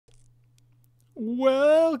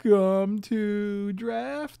Welcome to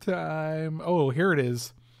draft time. Oh, here it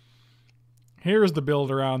is. Here's the build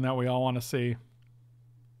around that we all want to see.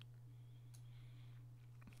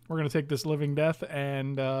 We're going to take this Living Death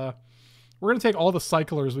and we're going to take all the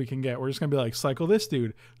cyclers we can get. We're just going to be like, cycle this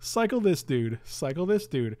dude, cycle this dude, cycle this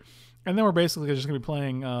dude. And then we're basically just going to be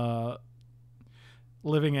playing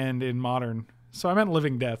Living End in Modern. So I meant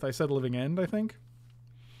Living Death. I said Living End, I think.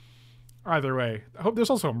 Either way. I hope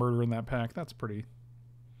there's also a murder in that pack. That's pretty.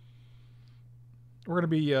 We're going to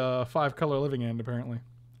be 5-color Living End, apparently.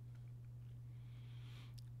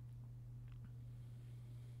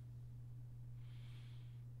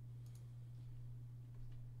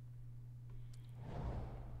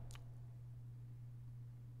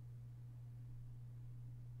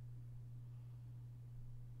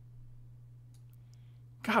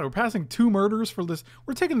 God, we're passing 2 murders for this.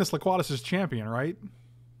 We're taking this Laquatus as champion, right?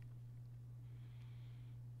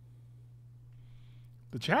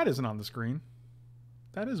 The chat isn't on the screen.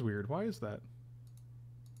 That is weird. Why is that?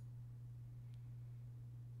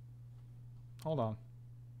 Hold on.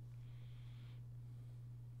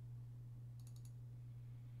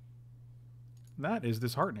 That is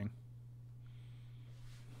disheartening.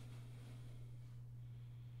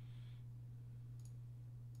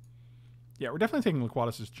 Yeah, we're definitely taking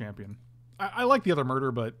Laquatus as champion. I like the other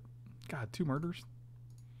murder, but God, 2 murders?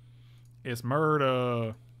 It's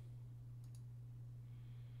murder.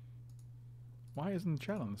 Why isn't the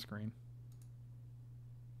chat on the screen?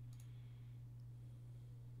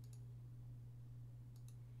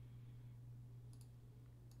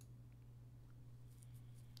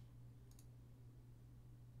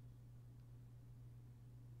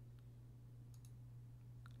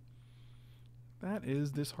 That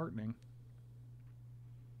is disheartening.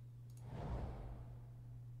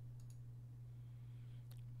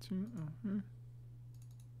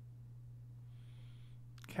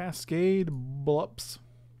 Cascade Blups.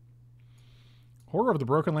 Horror of the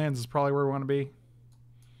Broken Lands is probably where we want to be.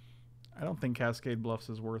 I don't think Cascade Bluffs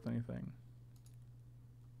is worth anything.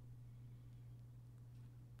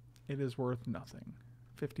 It is worth nothing.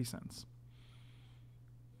 50 cents.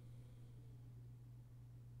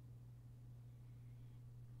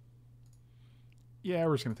 Yeah,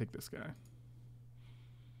 we're just going to take this guy.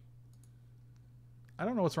 I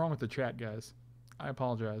don't know what's wrong with the chat, guys. I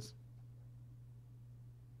apologize.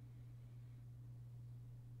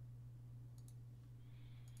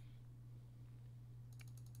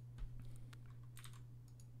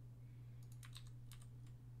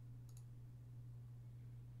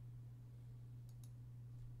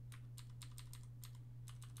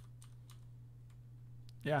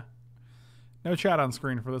 Yeah. No chat on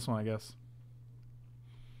screen for this one, I guess.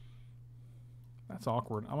 That's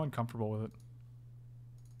awkward. I'm uncomfortable with it.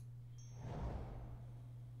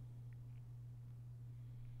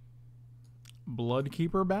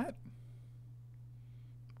 Bloodkeeper bat?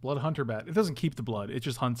 Blood Hunter bat. It doesn't keep the blood. It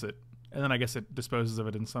just hunts it. And then I guess it disposes of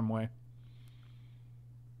it in some way.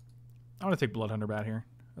 I want to take Blood Hunter bat here.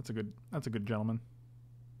 That's a good gentleman.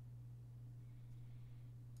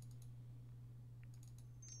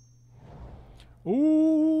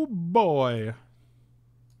 Oh boy.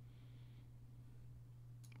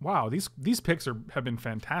 Wow, these picks have been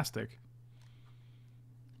fantastic.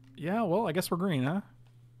 Yeah, well, I guess we're green, huh?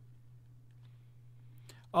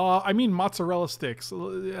 I mean mozzarella sticks.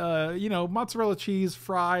 You know, mozzarella cheese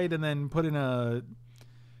fried and then put in a.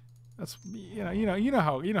 That's you know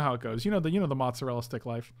how it goes. You know the mozzarella stick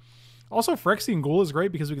life. Also, Phyrexian Ghoul is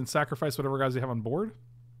great because we can sacrifice whatever guys we have on board.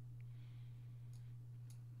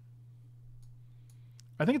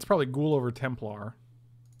 I think it's probably Ghoul over Templar.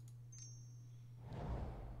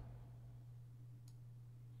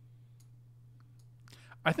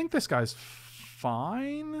 I think this guy's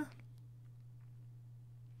fine.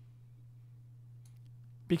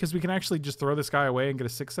 Because we can actually just throw this guy away and get a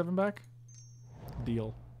 6/7 back.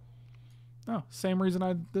 Deal. Oh, same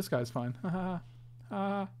reason this guy's fine.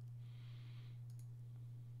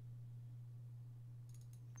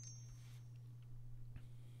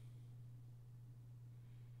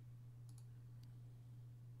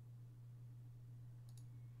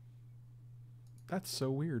 That's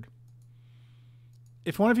so weird.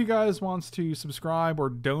 If one of you guys wants to subscribe or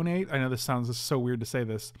donate, I know this sounds so weird to say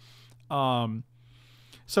this.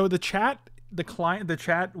 So the chat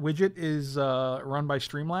widget is run by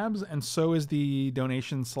Streamlabs, and so is the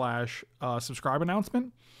donation / subscribe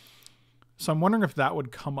announcement. So I'm wondering if that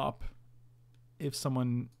would come up if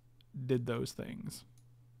someone did those things.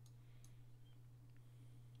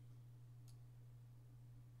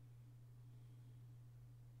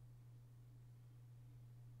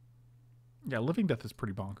 Yeah, Living Death is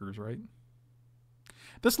pretty bonkers, right?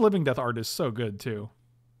 This Living Death art is so good too.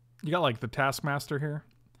 You got like the Taskmaster here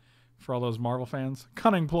for all those Marvel fans.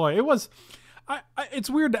 Cunning ploy. It was. It's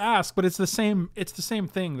weird to ask, but it's the same. It's the same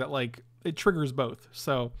thing that like it triggers both.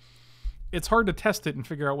 So it's hard to test it and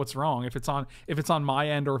figure out what's wrong if it's on my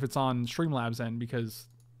end or if it's on Streamlabs end because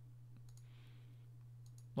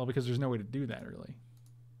there's no way to do that really.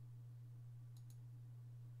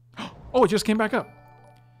 Oh, it just came back up.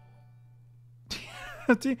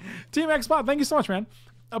 Team Xbot, thank you so much, man.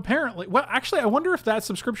 Apparently, well, actually, I wonder if that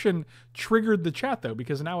subscription triggered the chat though,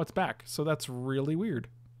 because now it's back. So that's really weird.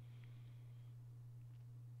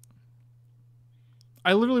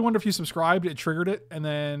 I literally wonder if you subscribed, it triggered it, and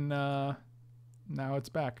then now it's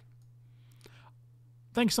back.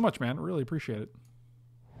 Thanks so much, man. Really appreciate it.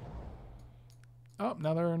 Oh,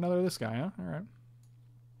 another this guy, huh? All right.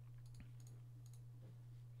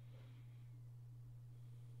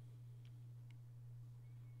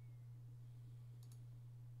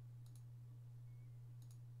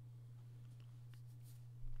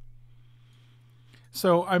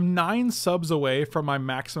 So I'm 9 subs away from my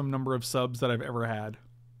maximum number of subs that I've ever had.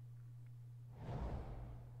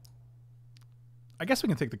 I guess we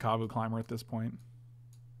can take the Kavu Climber at this point.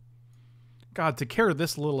 God, to care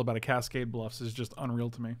this little about a Cascade Bluffs is just unreal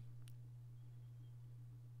to me.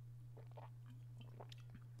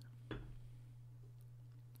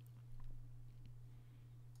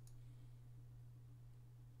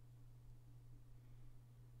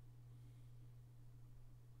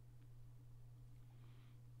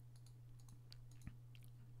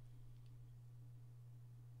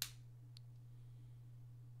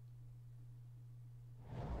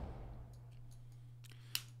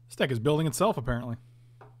 This deck is building itself, apparently.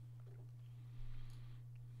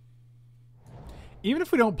 Even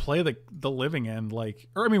if we don't play the living end, like...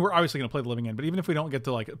 Or, I mean, we're obviously going to play the living end, but even if we don't get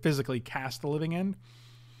to, like, physically cast the living end,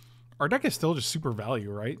 our deck is still just super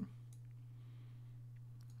value, right?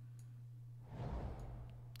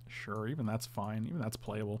 Sure, even that's fine. Even that's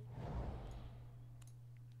playable.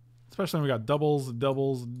 Especially when we got doubles,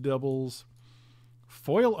 doubles, doubles.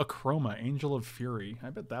 Foil Acroma, Angel of Fury. I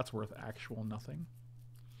bet that's worth actual nothing.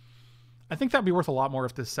 I think that'd be worth a lot more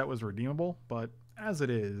if this set was redeemable, but as it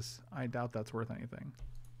is, I doubt that's worth anything.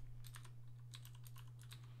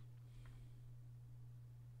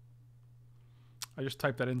 I just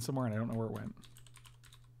typed that in somewhere and I don't know where it went.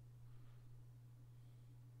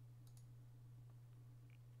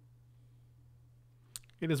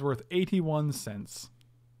 It is worth 81 cents.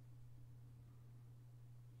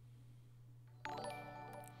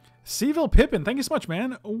 Seville Pippin, thank you so much,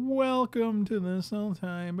 man. Welcome to the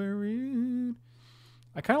Sultai Brood.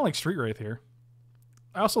 I kind of like Street Wraith here.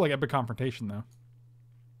 I also like Epic Confrontation, though.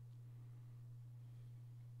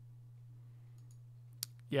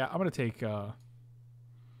 Yeah, I'm going to take...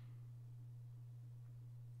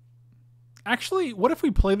 Actually, what if we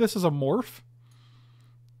play this as a morph?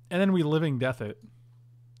 And then we Living Death it?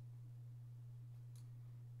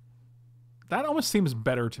 That almost seems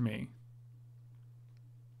better to me.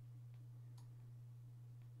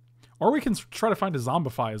 Or we can try to find a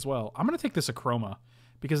Zombify as well. I'm going to take this Acroma,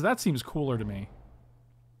 because that seems cooler to me.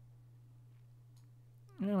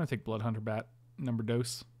 Yeah, I'm going to take Bloodhunter Bat, number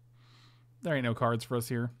dose. There ain't no cards for us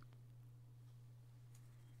here.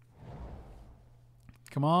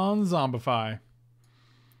 Come on, Zombify.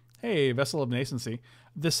 Hey, Vessel of Nascency.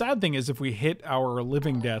 The sad thing is if we hit our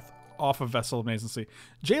Living Death off of Vessel of Nascency.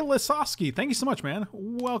 Jay Lisowski, thank you so much, man.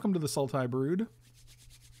 Welcome to the Sultai Brood.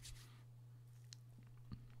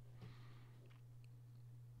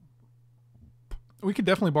 We could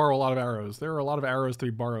definitely borrow a lot of arrows. There are a lot of arrows to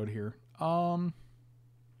be borrowed here. I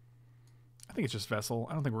think it's just Vessel.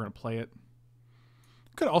 I don't think we're going to play it.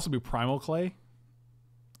 Could also be Primal Clay.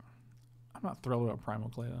 I'm not thrilled about Primal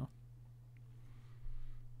Clay, though.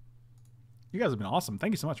 You guys have been awesome.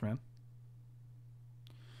 Thank you so much, man.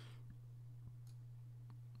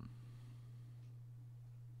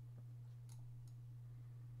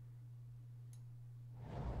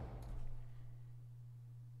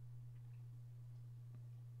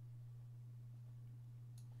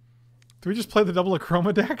 Do we just play the double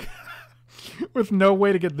Acroma deck? With no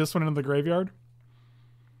way to get this one into the graveyard?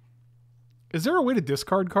 Is there a way to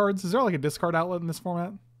discard cards? Is there like a discard outlet in this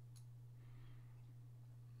format?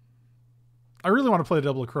 I really want to play the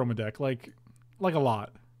double Acroma deck. Like a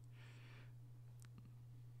lot.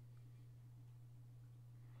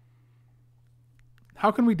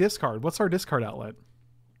 How can we discard? What's our discard outlet?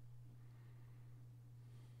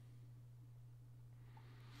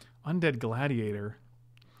 Undead Gladiator.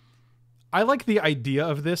 I like the idea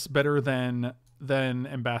of this better than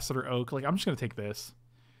Ambassador Oak. Like, I'm just going to take this.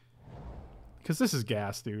 Because this is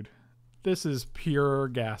gas, dude. This is pure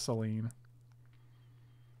gasoline.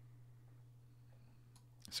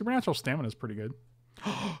 Supernatural Stamina is pretty good.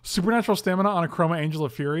 Supernatural Stamina on a Chroma Angel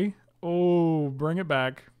of Fury. Oh, bring it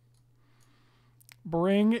back.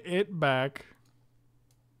 Bring it back.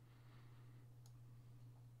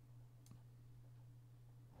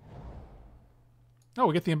 Oh,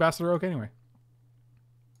 we get the Ambassador Oak anyway.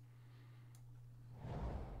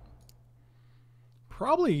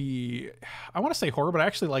 Probably, I want to say horror, but I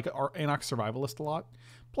actually like our Anox Survivalist a lot.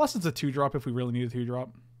 Plus, it's a 2-drop if we really need a 2-drop.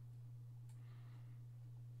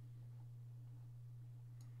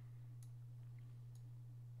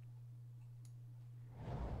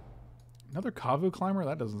 Another Kavu Climber?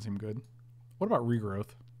 That doesn't seem good. What about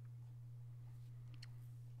Regrowth?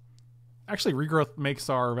 Actually, Regrowth makes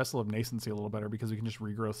our Vessel of Nascency a little better because we can just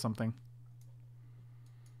regrowth something.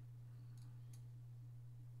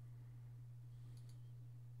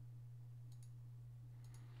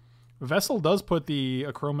 Vessel does put the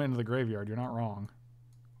Acroma into the graveyard. You're not wrong.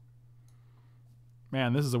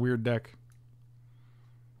 Man, this is a weird deck.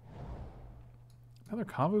 Another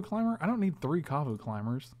Kavu Climber? I don't need 3 Kavu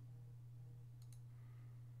Climbers.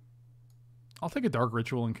 I'll take a Dark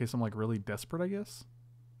Ritual in case I'm like really desperate, I guess.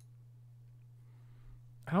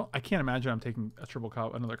 I can't imagine I'm taking a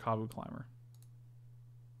another Kavu Climber.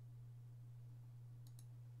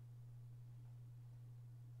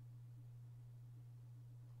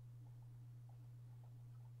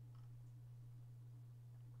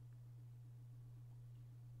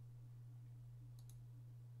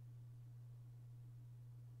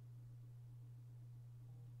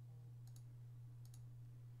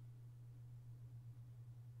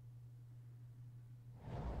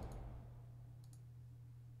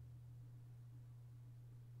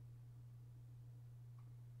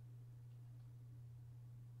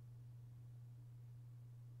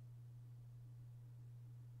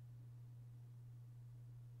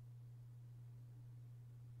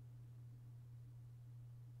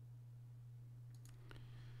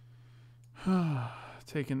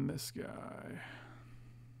 Taking this guy.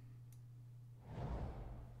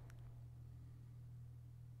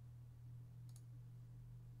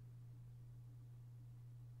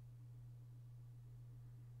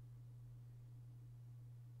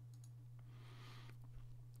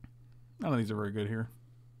 None of these are very good here.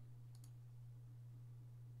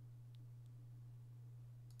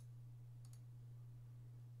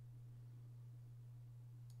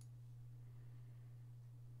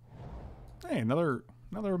 Hey, another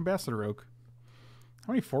Ambassador Oak.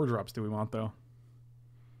 How many 4-drops do we want, though?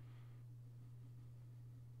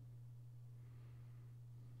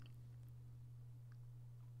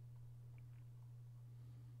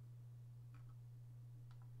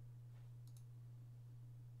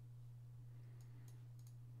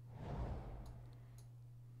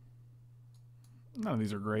 None of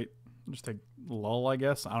these are great. Just take lull, I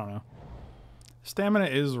guess. I don't know. Stamina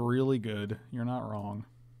is really good. You're not wrong.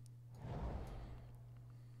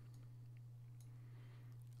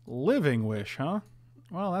 Living Wish, huh?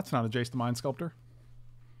 Well, that's not a Jace the Mind Sculptor.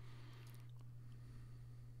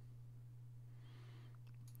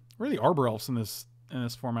 Where are the Arbor Elves in this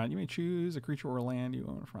format? You may choose a creature or a land you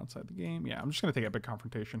own from outside the game. Yeah, I'm just going to take Epic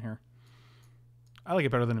Confrontation here. I like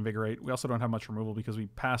it better than Invigorate. We also don't have much removal because we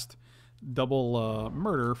passed double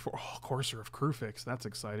murder for Courser of Crewfix. That's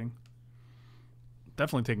exciting.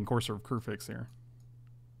 Definitely taking Courser of Crewfix here.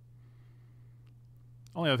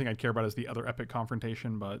 Only other thing I'd care about is the other Epic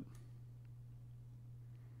Confrontation, but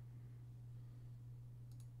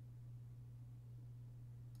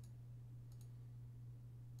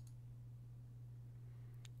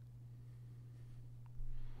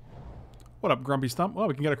what up, Grumpy Stump? Well,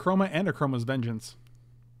 we can get a Chroma and a Chroma's Vengeance.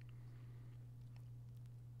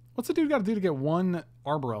 What's the dude got to do to get one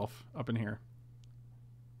Arbor Elf up in here?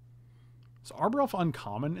 Is Arbor Elf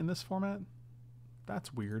uncommon in this format?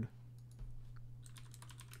 That's weird.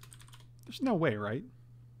 There's no way, right?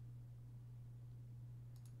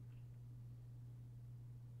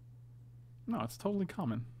 No, it's totally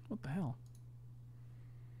common. What the hell?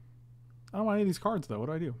 I don't want any of these cards, though. What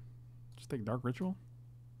do I do? Just take Dark Ritual?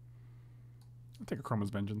 I'll take a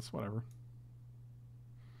Chroma's Vengeance. Whatever.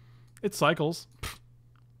 It cycles. I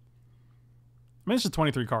mean, it's just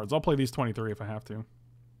 23 cards. I'll play these 23 if I have to.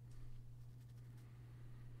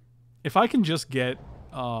 If I can just get...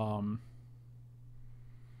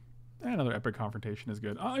 another Epic Confrontation is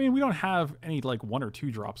good. I mean, we don't have any, like, 1 or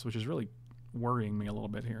 2 drops, which is really worrying me a little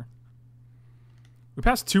bit here. We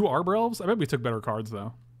passed 2 Arbor Elves. I bet we took better cards,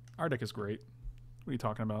 though. Our deck is great. What are you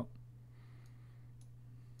talking about?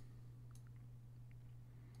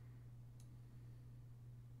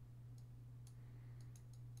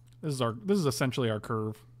 This is essentially our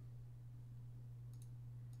curve.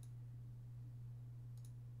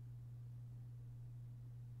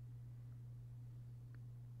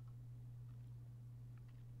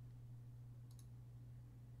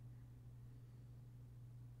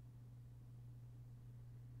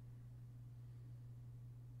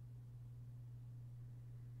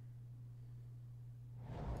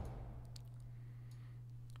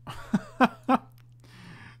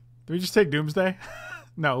 Do we just take Doomsday?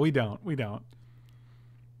 No, we don't. We don't.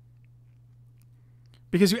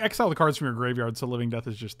 Because you exile the cards from your graveyard, so Living Death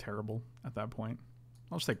is just terrible at that point.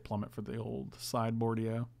 I'll just take Plummet for the old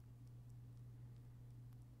sideboardio.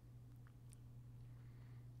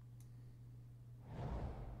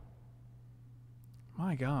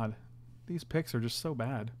 My God. These picks are just so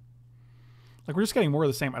bad. Like, we're just getting more of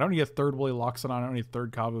the same. I don't need a third Willy Loxodon. I don't need a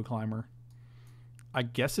third Kavu Climber. I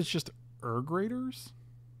guess it's just Raiders.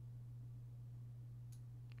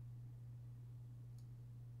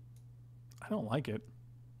 I don't like it.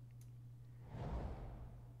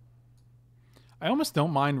 I almost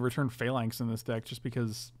don't mind Return Phalanx in this deck just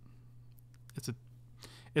because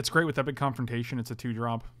it's great with Epic Confrontation. It's a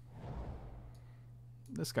 2-drop.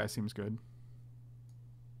 This guy seems good.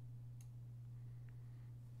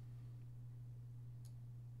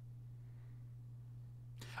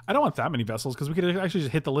 I don't want that many vessels because we could actually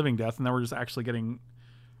just hit the Living Death and then we're just actually getting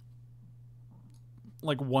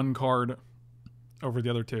like one card over the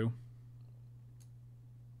other two.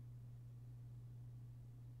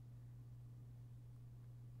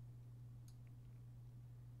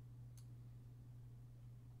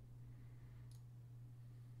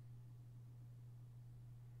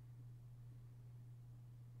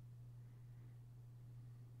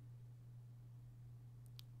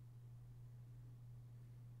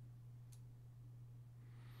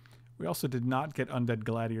 We also did not get Undead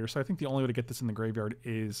Gladiator, so I think the only way to get this in the graveyard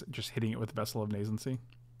is just hitting it with Vessel of Nasency.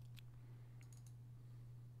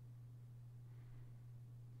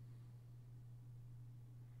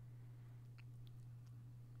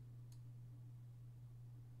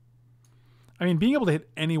 I mean, being able to hit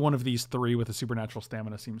any one of these three with a Supernatural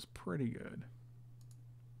Stamina seems pretty good.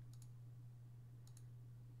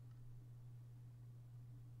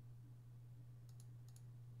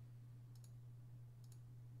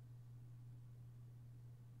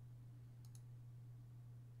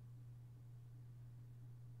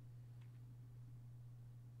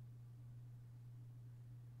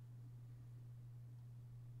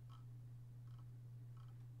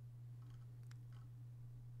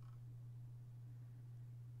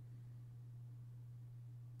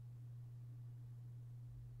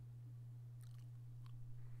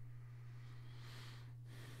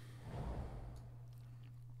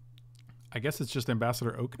 I guess it's just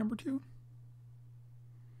Ambassador Oak #2.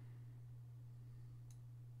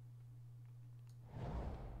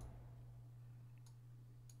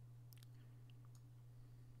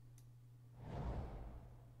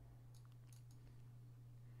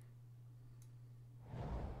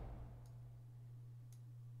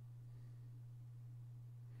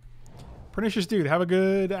 Pernicious dude, have a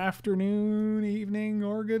good afternoon, evening,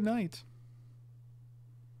 or good night.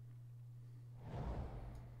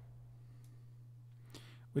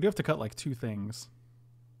 We do have to cut like 2 things.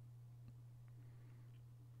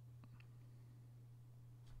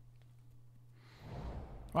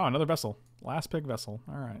 Wow, another vessel. Last pick vessel.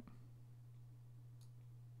 All right.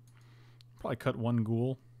 Probably cut 1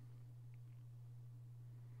 ghoul.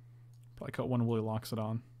 Probably cut 1 Willy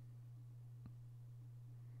Loxodon.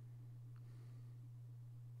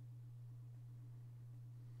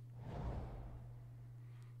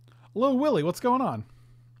 Hello, Willie. What's going on?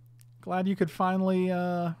 Glad you could finally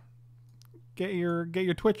get your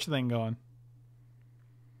Twitch thing going.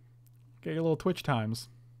 Get your little Twitch times.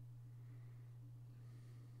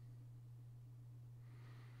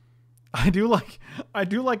 I do like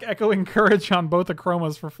echoing courage on both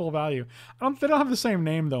Achromas for full value. They don't have the same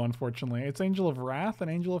name though, unfortunately. It's Angel of Wrath and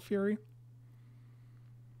Angel of Fury.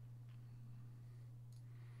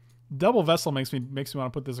 Double Vessel makes me want to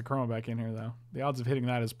put this Achroma back in here though. The odds of hitting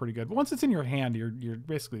that is pretty good. But once it's in your hand, you're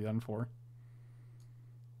basically done for.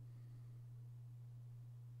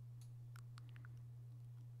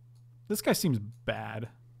 This guy seems bad.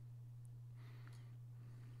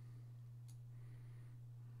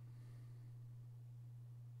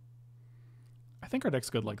 I think our deck's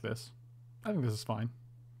good like this. I think this is fine.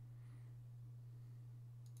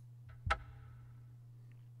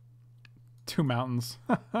 Two mountains.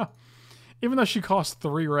 Even though she costs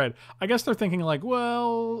 3 red. I guess they're thinking like,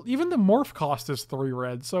 well, even the morph cost is 3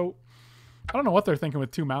 red. So I don't know what they're thinking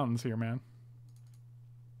with 2 mountains here, man.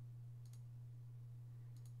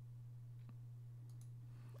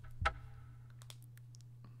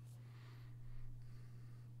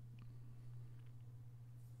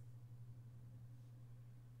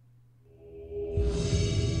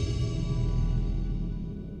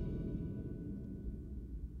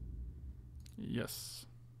 Yes.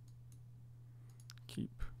 Keep.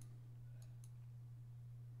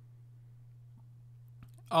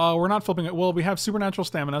 We're not flipping it. Well, we have supernatural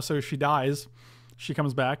stamina, so if she dies, she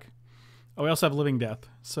comes back. Oh, we also have living death.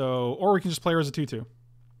 So, or we can just play her as a 2/2.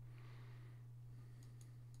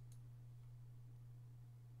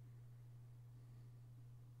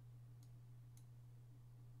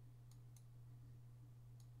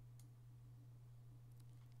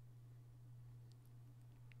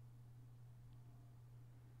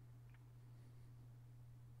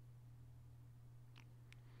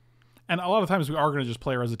 And a lot of times we are going to just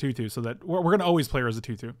play her as a 2/2, so that we're going to always play her as a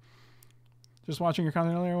 2/2. Just watching your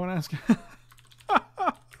content earlier, I want to ask.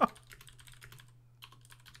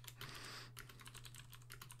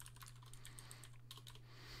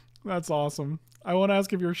 That's awesome. I want to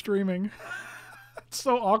ask if you're streaming. It's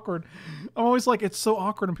so awkward. I'm always like, it's so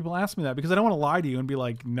awkward when people ask me that, because I don't want to lie to you and be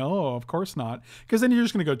like, no, of course not. Because then you're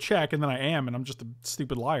just going to go check, and then I am, and I'm just a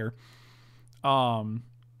stupid liar.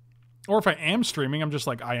 Or if I am streaming, I'm just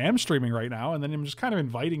like, I am streaming right now, and then I'm just kind of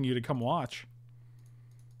inviting you to come watch.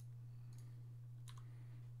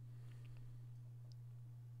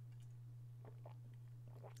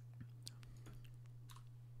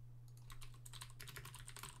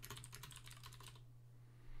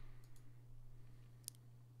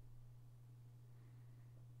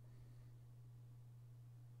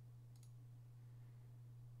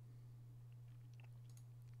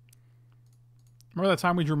 Remember that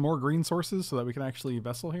time we drew more green sources so that we can actually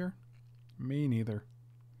vessel here? Me neither.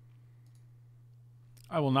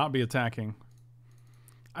 I will not be attacking.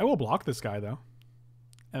 I will block this guy, though.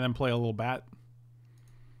 And then play a little bat.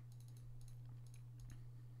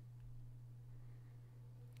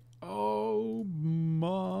 Oh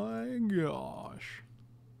my gosh.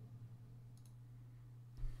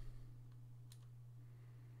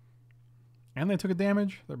 And they took a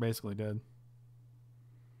damage? They're basically dead.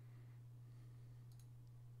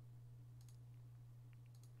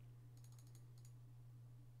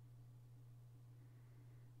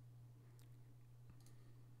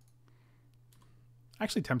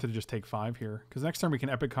 Actually tempted to just take 5 here, because next turn we can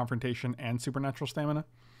Epic Confrontation and Supernatural Stamina.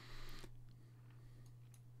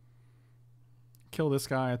 Kill this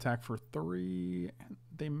guy, attack for 3.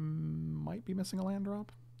 They might be missing a land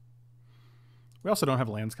drop. We also don't have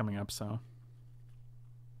lands coming up, so...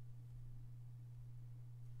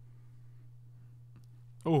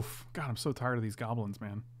 Oof. God, I'm so tired of these goblins,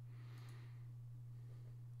 man.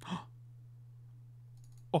 Oh.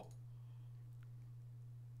 Oh.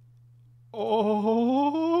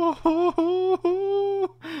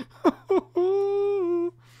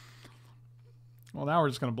 Well, now we're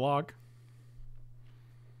just going to block.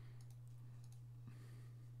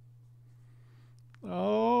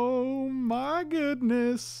 Oh my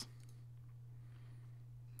goodness.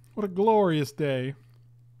 What a glorious day.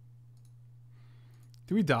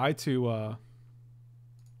 Do we die to 1,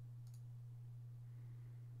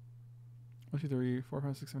 2, 3, 4,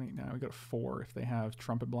 5, 6, 7, 8, 9. We got a 4 if they have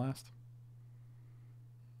Trumpet Blast.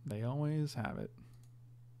 They always have it.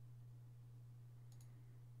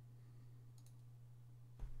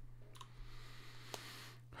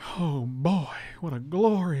 Oh boy, what a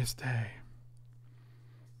glorious day.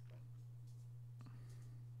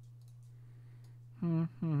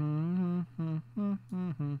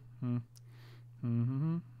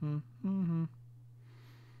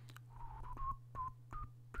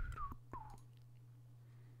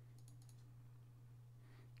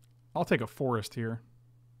 I'll take a forest here.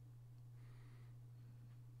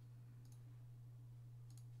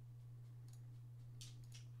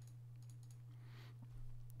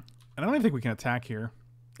 I don't even think we can attack here.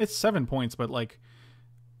 It's 7 points, but like,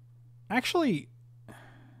 actually,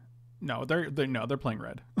 no, they're playing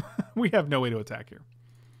red. We have no way to attack here.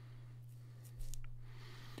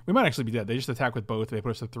 We might actually be dead. They just attack with both. They put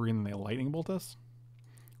us to 3 and then they lightning bolt us,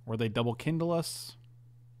 or they double kindle us.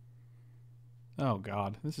 Oh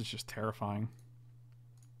god, this is just terrifying.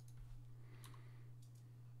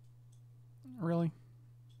 Really?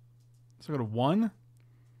 So go to 1?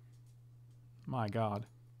 My god.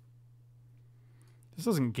 This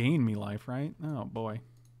doesn't gain me life, right? Oh boy.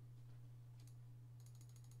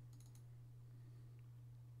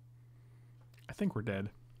 I think we're dead.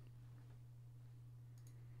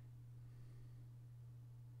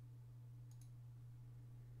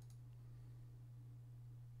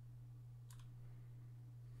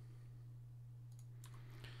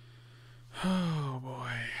 Oh boy.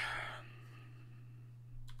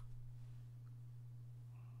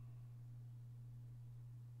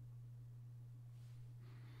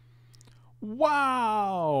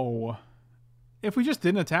 Wow. If we just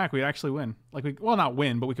didn't attack, we'd actually win. Like, well, not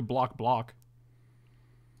win, but we could block.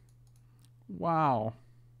 Wow.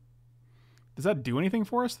 Does that do anything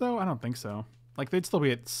for us, though? I don't think so. Like, they'd still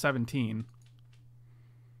be at 17.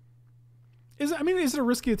 Is it a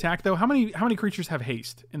risky attack, though? How many creatures have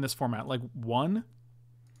haste in this format? Like, one?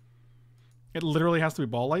 It literally has to be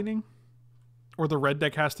Ball Lightning? Or the red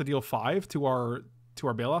deck has to deal 5 to our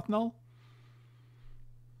Bailoff Null?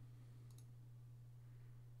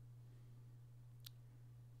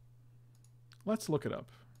 Let's look it up.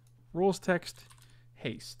 Rules text,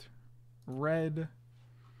 haste. Red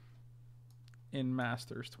in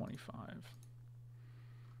Masters 25.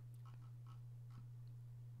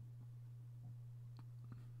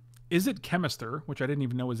 Is it Chemister, which I didn't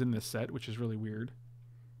even know was in this set, which is really weird.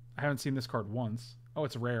 I haven't seen this card once. Oh,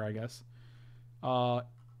 it's rare, I guess.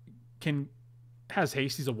 Has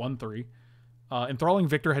haste. He's a 1/3. Enthralling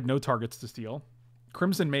Victor had no targets to steal.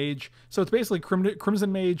 Crimson Mage. So it's basically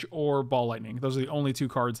Crimson Mage or Ball Lightning. Those are the only two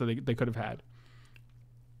cards that they could have had.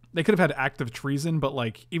 They could have had Active Treason, but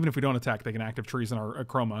like even if we don't attack, they can Active Treason or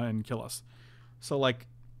Chroma and kill us. So like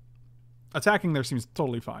attacking there seems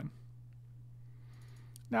totally fine.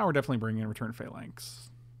 Now we're definitely bringing in Return Phalanx.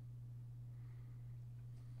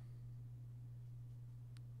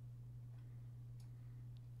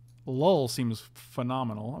 Lull seems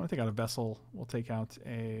phenomenal. I'm going to take out a Vessel. We'll take out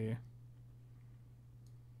a...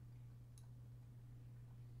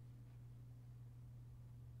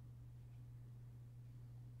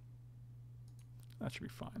 That should be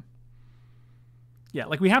fine. Yeah,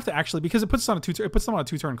 like we have to actually, because it puts them on a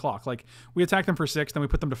 2-turn clock. Like we attack them for 6, then we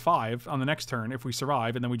put them to 5 on the next turn if we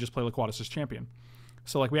survive, and then we just play Laquatus as champion.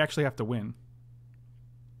 So like we actually have to win.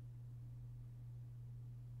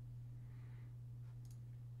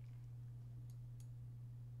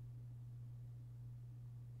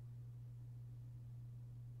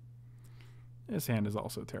 This hand is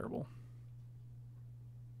also terrible.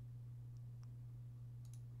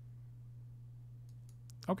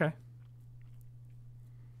 Okay.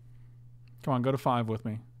 Come on, go to 5 with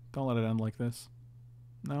me. Don't let it end like this.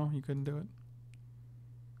 No, you couldn't do it.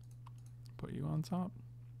 Put you on top.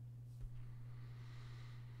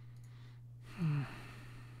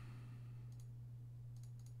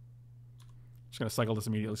 Just gonna cycle this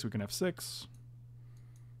immediately so we can have 6.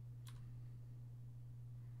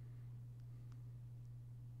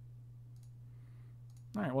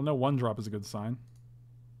 Alright, well no 1-drop is a good sign.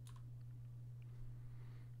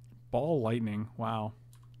 Ball Lightning, wow.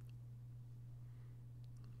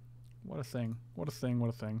 What a thing. What a thing, what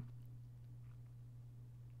a thing.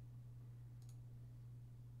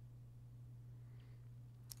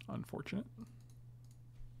 Unfortunate.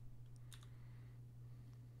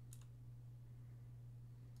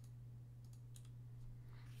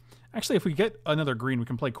 Actually, if we get another green, we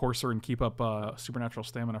can play Courser and keep up Supernatural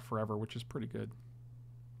Stamina forever, which is pretty good.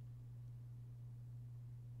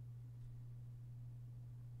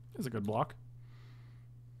 Is a good block.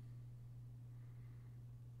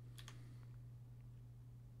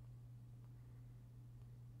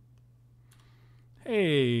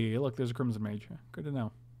 Hey, look, there's a Crimson Mage. Good to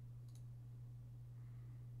know.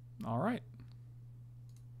 All right.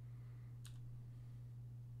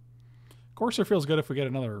 Courser feels good if we get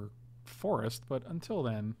another forest, but until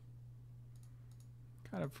then,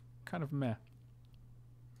 kind of meh.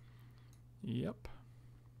 Yep.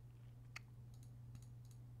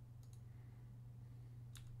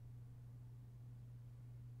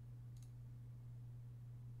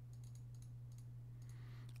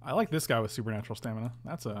 I like this guy with Supernatural Stamina.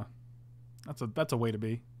 That's a way to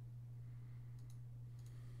be.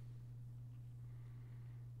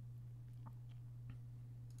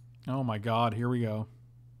 Oh my god, here we go.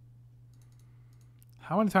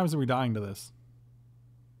 How many times are we dying to this?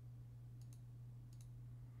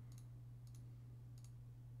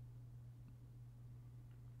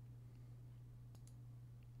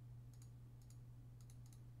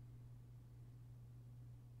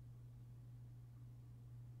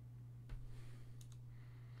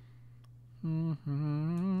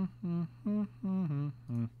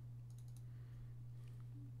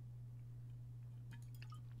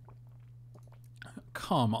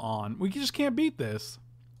 Come on. We just can't beat this.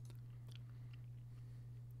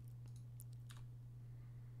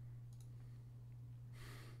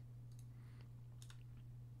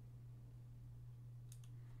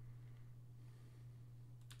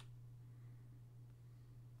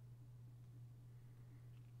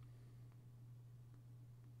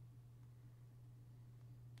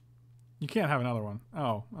 You can't have another one.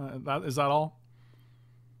 Oh, is that all?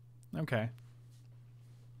 Okay.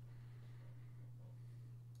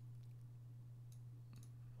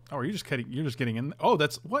 Oh, are you just kidding? You're just getting in. Oh,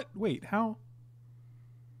 that's what? Wait, how?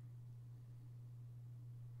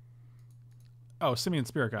 Oh, Simian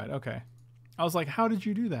Spirit Guide. Okay. I was like, how did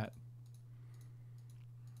you do that?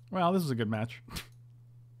 Well, this was a good match.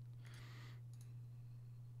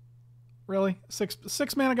 Really?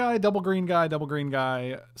 Six mana guy, double green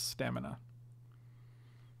guy, stamina.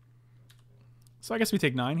 So I guess we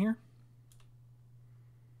take 9 here.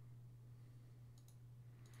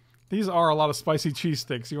 These are a lot of spicy cheese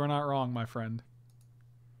sticks. You are not wrong, my friend.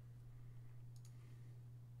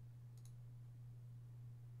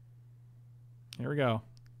 Here we go.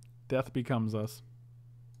 Death becomes us.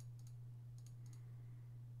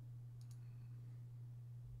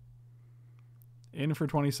 In for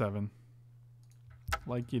 27.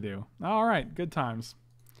 Like you do. All right, good times.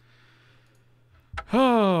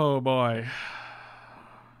 Oh, boy.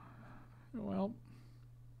 Well.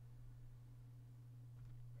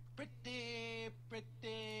 Pretty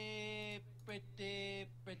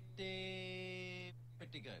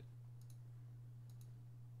good.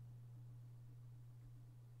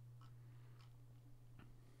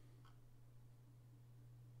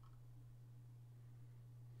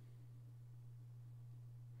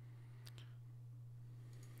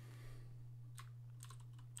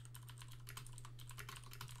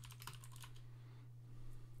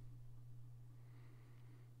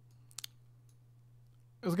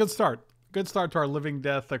 It was a good start. Good start to our Living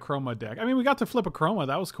Death Chroma deck. I mean, we got to flip a Chroma.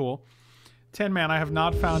 That was cool. 10 man. I have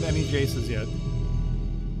not found any Jaces yet.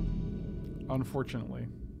 Unfortunately.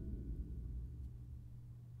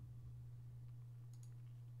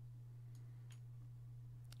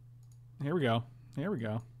 Here we go. Here we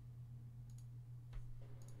go.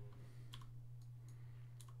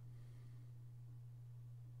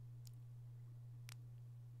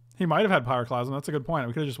 He might have had Pyroclasm. That's a good point.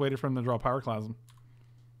 We could have just waited for him to draw Pyroclasm.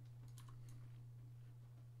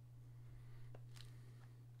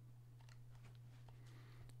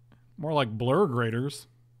 More like Blur Graders.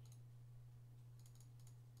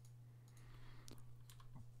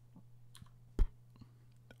 I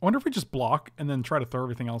wonder if we just block and then try to throw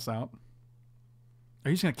everything else out. Are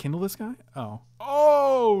you just going to kindle this guy? Oh.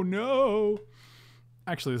 Oh, no.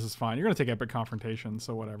 Actually, this is fine. You're going to take Epic Confrontation,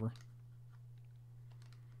 so whatever.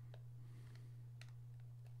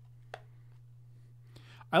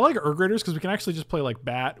 I like Urg Raiders because we can actually just play like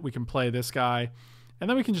Bat. We can play this guy. And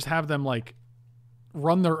then we can just have them like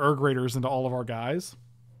run their Urg Raiders into all of our guys.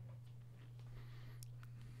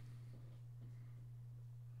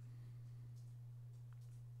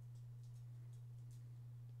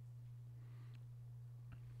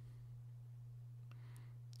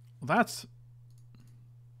 Well,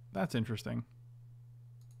 that's interesting.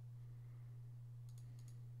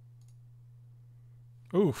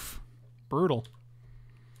 Oof. Brutal.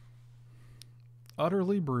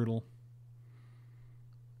 Utterly brutal.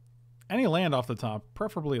 Any land off the top,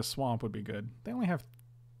 preferably a swamp, would be good. They only have...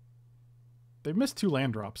 They've missed 2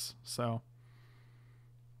 land drops, so...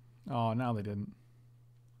 Oh, now they didn't.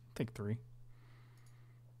 Take 3.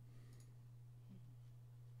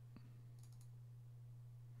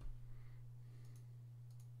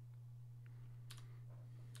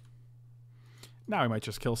 Now we might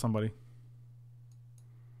just kill somebody.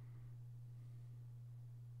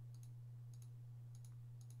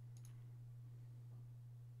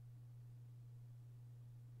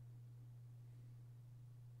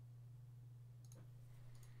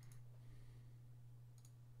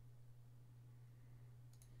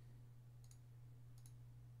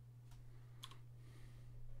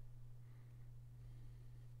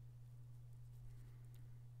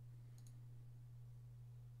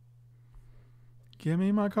 Give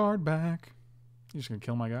me my card back. You just gonna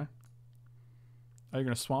kill my guy? Oh, you're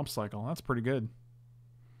gonna Swamp Cycle. That's pretty good.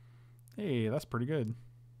 Hey, that's pretty good.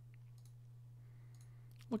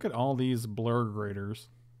 Look at all these Blur Graders.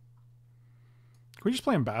 Can we just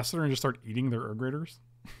play Ambassador and just start eating their Urg Raiders?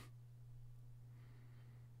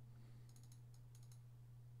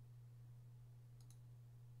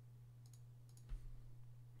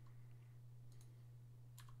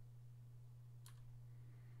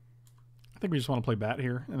 I think we just want to play Bat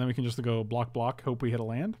here, and then we can just go block, block, hope we hit a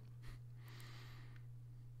land.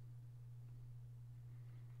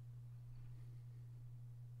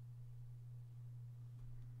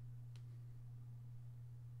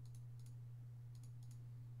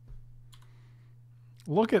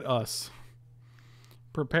 Look at us.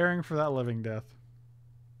 Preparing for that living death.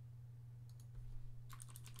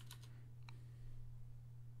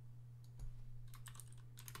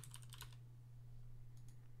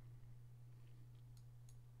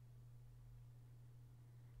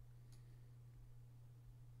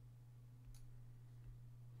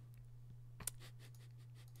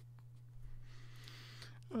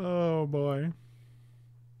 Oh boy.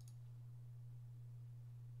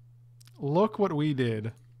 Look what we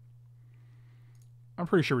did. I'm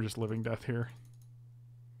pretty sure we're just living death here.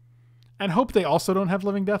 And hope they also don't have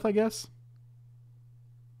living death, I guess.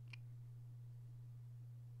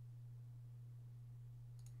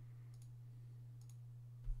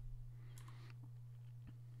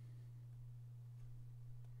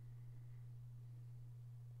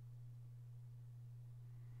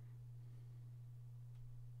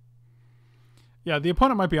 Yeah, the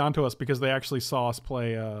opponent might be onto us because they actually saw us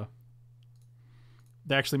play.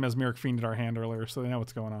 They actually Mesmeric Fiended our hand earlier, so they know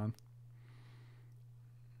what's going on.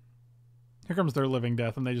 Here comes their living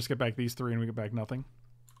death, and they just get back these 3, and we get back nothing.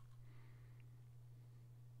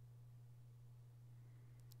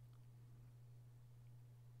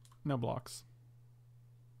 No blocks.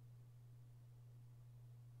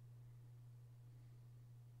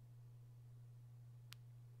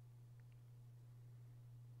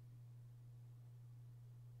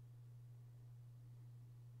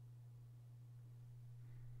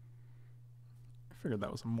 I figured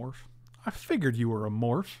that was a morph. I figured you were a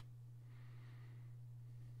morph.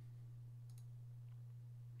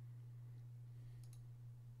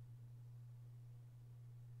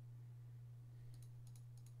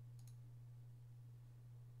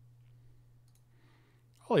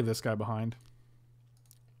 I'll leave this guy behind.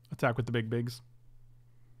 Attack with the big bigs.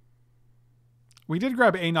 We did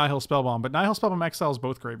grab a Nihil Spellbomb, but Nihil Spellbomb exiles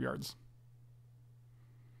both graveyards.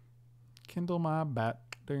 Kindle my bat.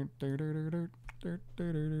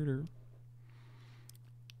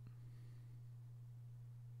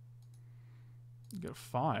 Get a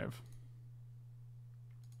 5.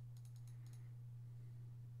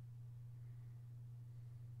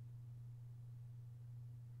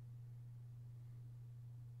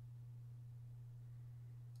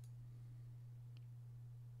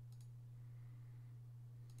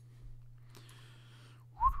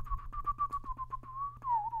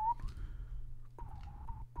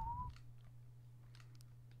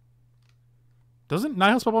 Doesn't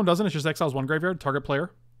Nihil Spellbomb doesn't it just exiles 1 graveyard, target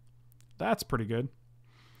player? That's pretty good.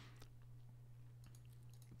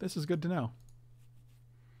 This is good to know.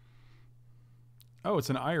 Oh, it's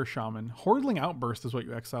an Ire Shaman. Hordling Outburst is what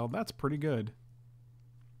you exiled. That's pretty good.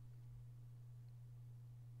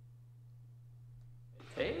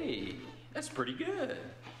 Hey, that's pretty good.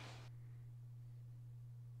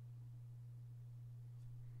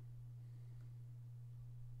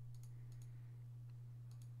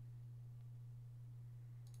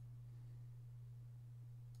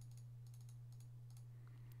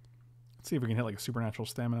 Let's see if we can hit like a supernatural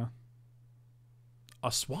stamina.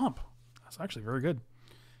 A swamp. That's actually very good.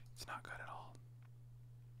 It's not good at all.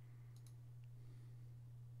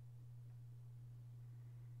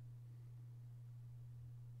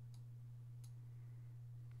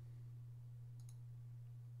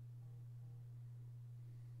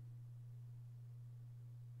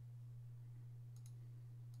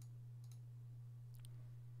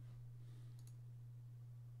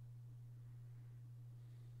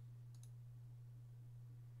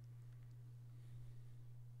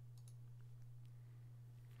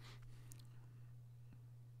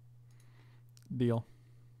 Deal.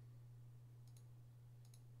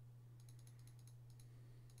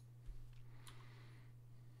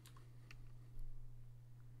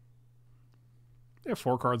 They have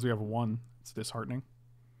 4 cards. We have 1. It's disheartening.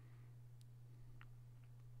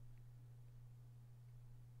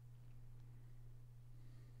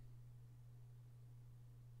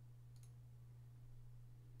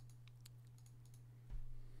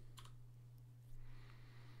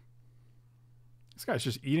 This guy's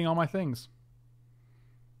just eating all my things.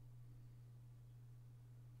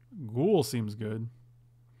 Ghoul seems good.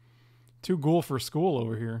 2 ghoul for school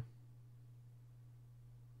over here.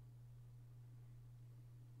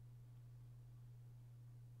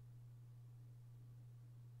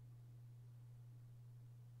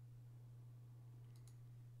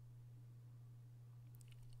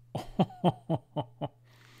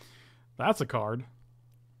 That's a card.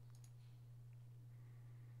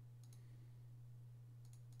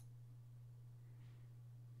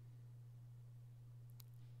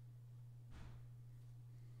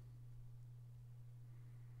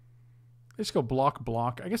 They just go block,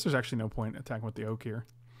 block. I guess there's actually no point attacking with the oak here.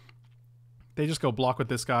 They just go block with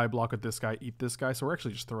this guy, eat this guy. So we're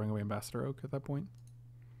actually just throwing away Ambassador Oak at that point.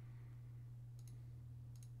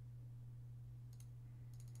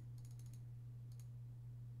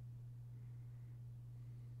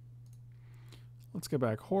 Let's get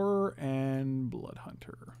back Horror and Blood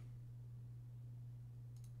Hunter.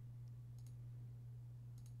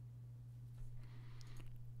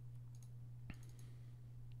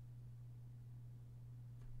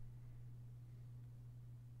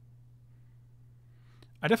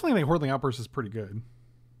 I definitely think Hordling Outburst is pretty good.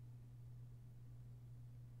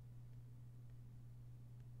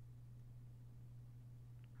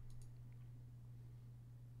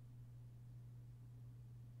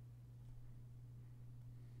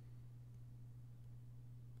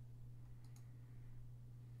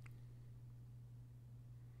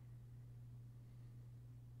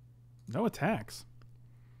 No attacks.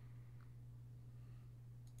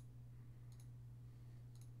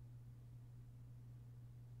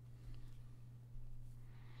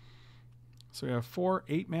 So we have 4,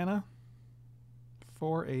 8 mana.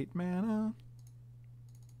 4, 8 mana.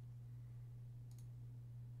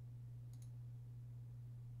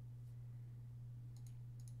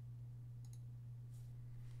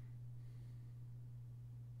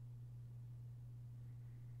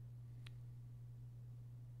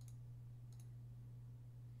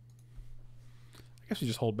 I guess we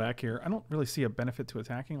just hold back here. I don't really see a benefit to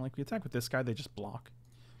attacking. Like, we attack with this guy, they just block.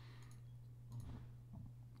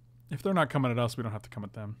 If they're not coming at us, we don't have to come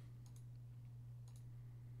at them.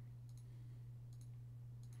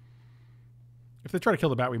 If they try to kill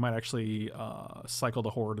the bat, we might actually cycle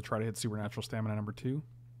the Horror to try to hit Supernatural Stamina number 2.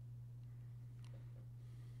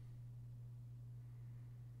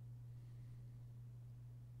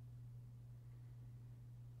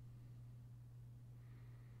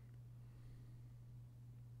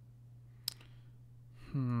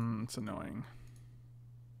 It's annoying.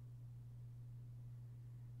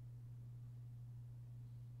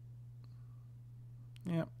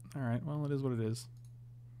 Yep. All right. Well, it is what it is.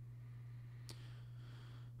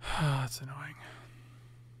 That's annoying.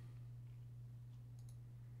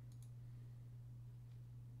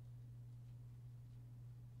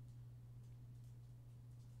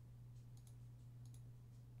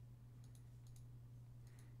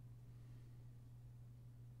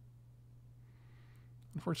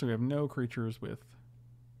 Unfortunately, we have no creatures with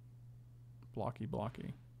blocky. So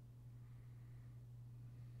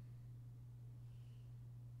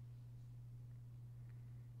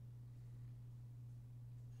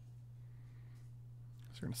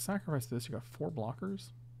you're going to sacrifice this. You got 4 blockers.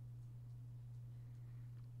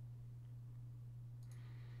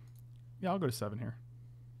 Yeah, I'll go to 7 here.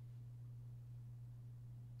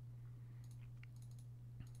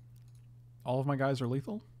 All of my guys are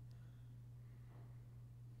lethal.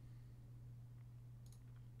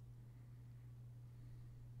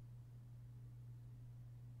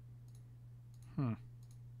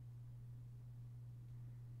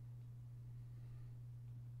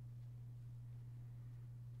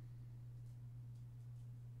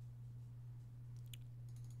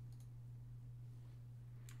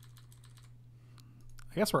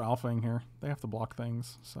 I guess we're alphaing here. They have to block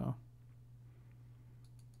things, so.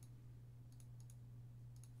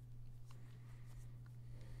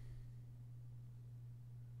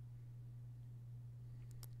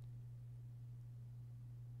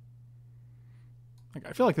 Like,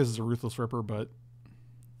 I feel like this is a Ruthless Ripper, but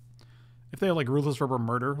if they have like Ruthless Ripper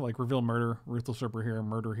murder, like reveal murder, Ruthless Ripper here,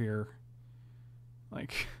 murder here,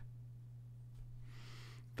 like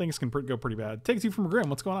things can go pretty bad. Takes you from Grim.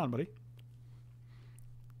 What's going on, buddy?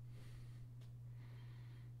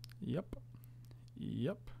 Yep.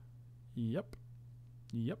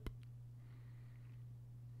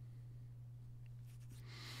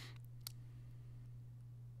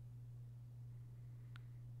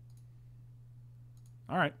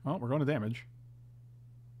 All right. Well, we're going to damage.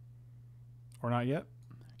 Or not yet.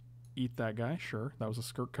 Eat that guy. Sure. That was a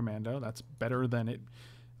Skirk Commando. That's better than it.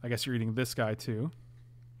 I guess you're eating this guy too.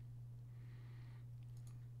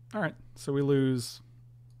 All right. So we lose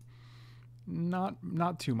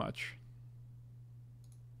not too much.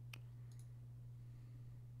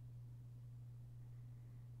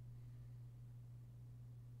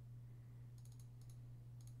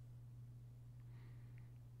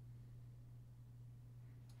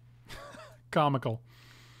 Comical.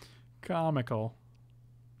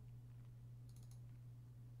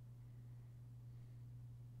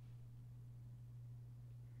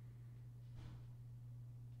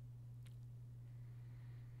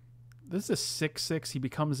 This is a 6/6. He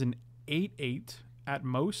becomes an 8/8 at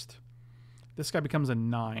most. This guy becomes a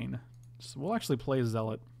 9. So we'll actually play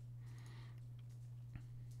Zealot.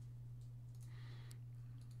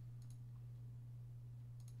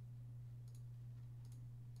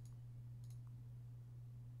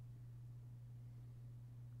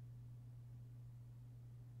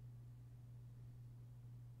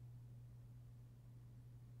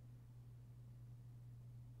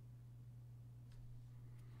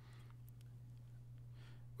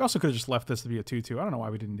 We also could have just left this to be a 2/2. I don't know why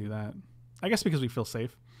we didn't do that. I guess because we feel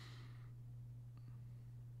safe.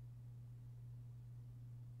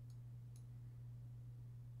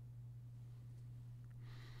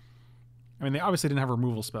 I mean, they obviously didn't have a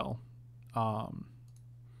removal spell.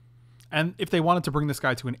 And if they wanted to bring this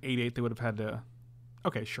guy to an 8/8, they would have had to...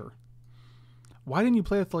 Okay, sure. Why didn't you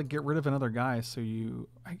play it to, like, get rid of another guy so you...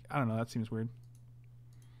 I don't know, that seems weird.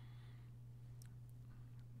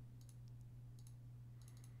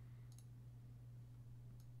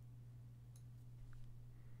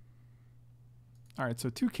 Alright, so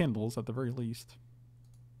 2 Kindles at the very least.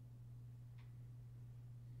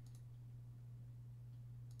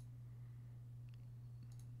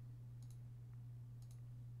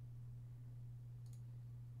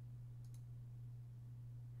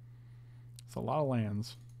 It's a lot of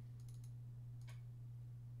lands.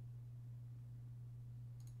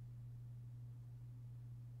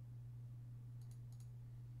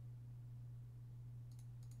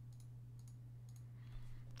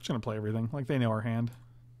 Just gonna play everything. Like, they know our hand.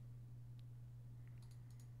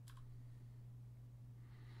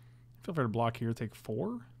 Feel free to block here. Take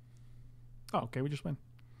 4. Oh, okay, we just win.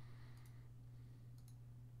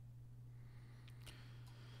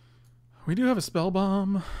 We do have a Spell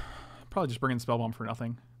Bomb. Probably just bring in Spell Bomb for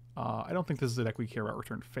nothing. I don't think this is a deck we care about.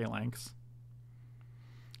 Return Phalanx.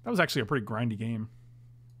 That was actually a pretty grindy game.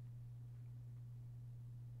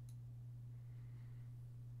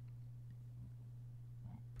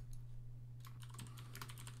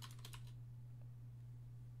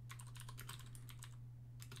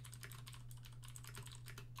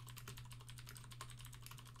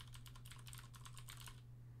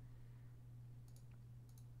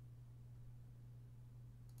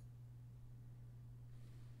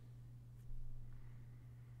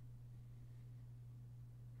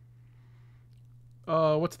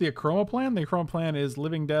 What's the Achroma plan? The Achroma plan is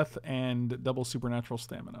Living Death and double Supernatural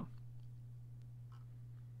Stamina.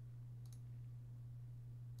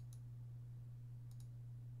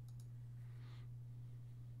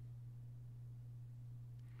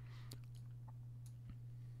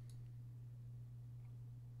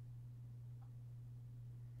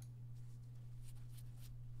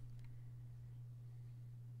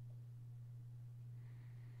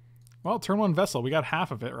 Well, turn 1 Vessel. We got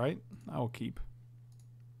half of it, right? I will keep.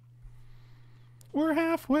 We're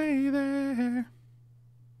halfway there.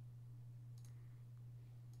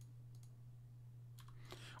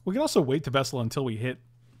 We can also wait to Vessel until we hit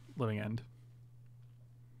Living End.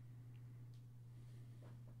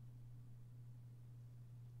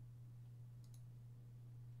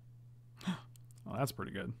 Oh, that's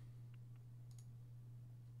pretty good.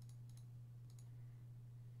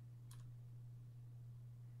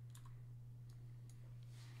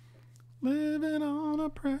 Living on a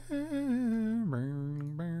prayer.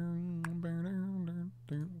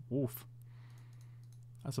 Oof.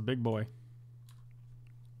 That's a big boy.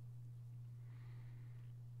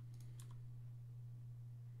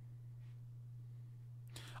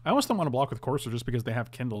 I almost don't want to block with Courser just because they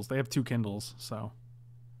have Kindles. They have 2 Kindles, so.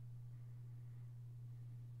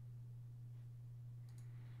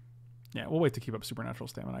 Yeah, we'll wait to keep up Supernatural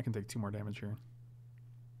Stamina. I can take 2 more damage here.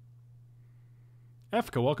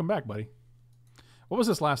 Efka, welcome back, buddy. What was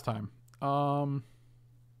this last time? I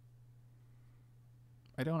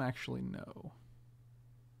don't actually know.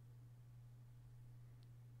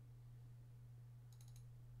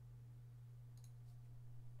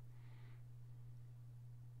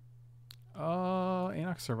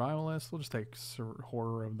 Enoch Survivalist. We'll just take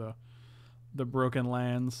Horror of the Broken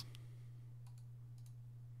Lands.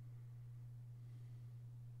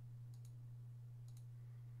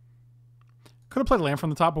 Could have played Land from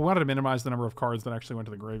the top, but we wanted to minimize the number of cards that actually went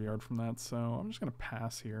to the graveyard from that, so I'm just going to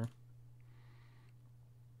pass here.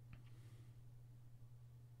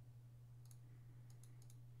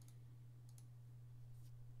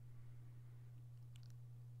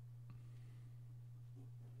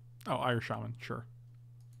 Oh, Irish Shaman, sure.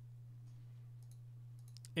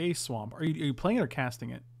 A Swamp. Are you playing it or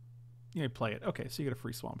casting it? Yeah, you play it. Okay, so you get a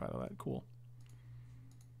free Swamp out of that. Cool.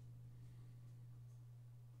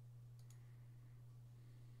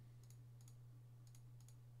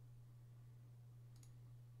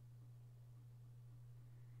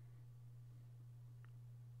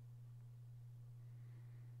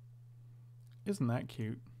 Isn't that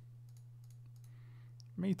cute?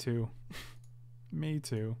 Me too. Me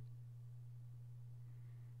too.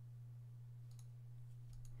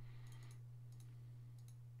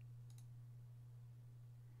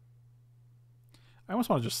 I almost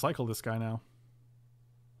want to just cycle this guy now.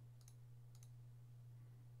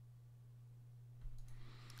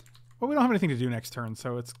 Well, we don't have anything to do next turn,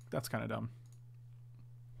 so that's kind of dumb.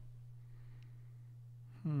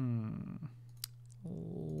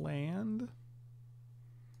 Land.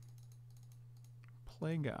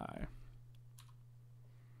 Play guy.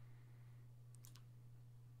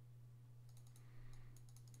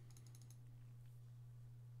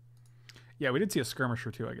 Yeah, we did see a skirmish or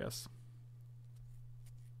two, I guess.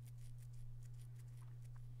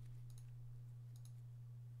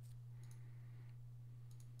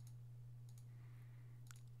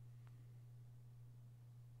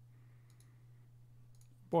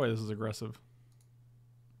 Boy, this is aggressive.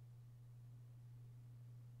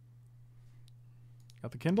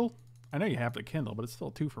 Got the Kindle? I know you have the Kindle, but it's still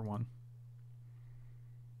 2 for 1.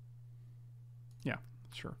 Yeah,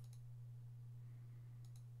 sure.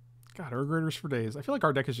 God, Urg Raiders for days. I feel like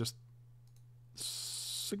our deck is just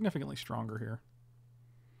significantly stronger here.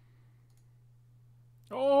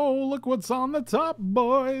 Oh, look what's on the top,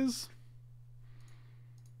 boys.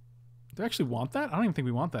 Do I actually want that? I don't even think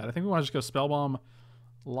we want that. I think we want to just go Spellbomb,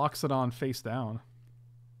 Loxodon face down.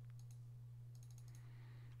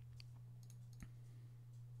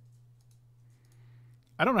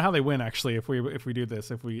 I don't know how they win actually if we do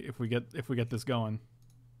this, if we get this going.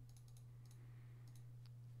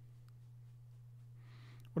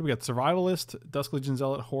 What do we got? Survivalist, Dusk Legion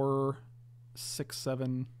Zealot, Horror,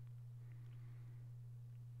 6/7.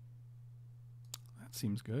 That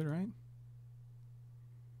seems good, right?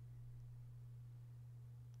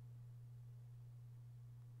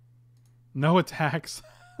 No attacks.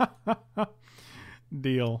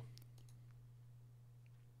 Deal.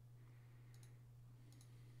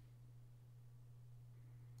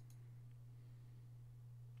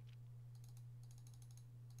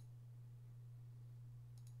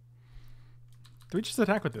 Do we just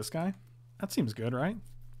attack with this guy? That seems good, right?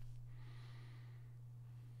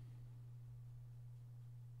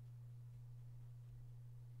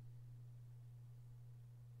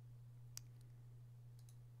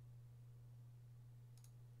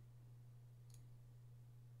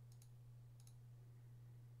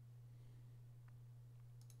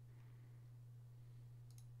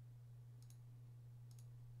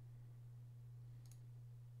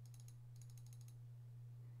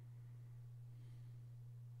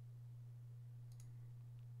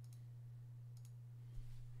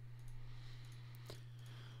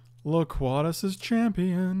 Loquatus is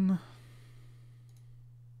champion.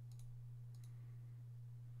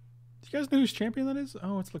 Do you guys know whose champion that is?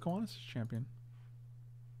 Oh, it's Loquatus' champion.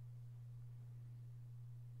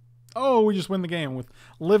 Oh, we just win the game with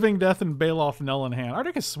Living Death and Baloth Null in hand. Our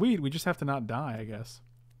deck is sweet. We just have to not die, I guess.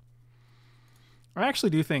 I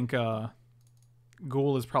actually do think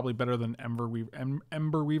Ghoul is probably better than Ember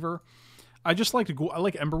Weaver. I just like I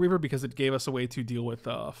like Ember Weaver because it gave us a way to deal with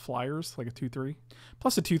flyers, like a 2/3.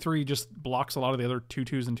 Plus a 2/3 just blocks a lot of the other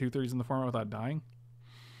 2/2s and 2/3s in the format without dying.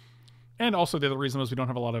 And also the other reason was we don't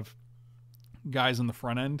have a lot of guys in the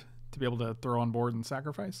front end to be able to throw on board and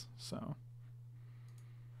sacrifice. So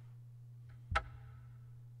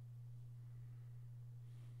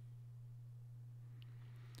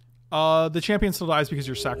the champion still dies because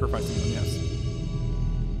you're sacrificing them, yes.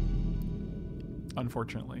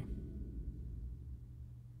 Unfortunately.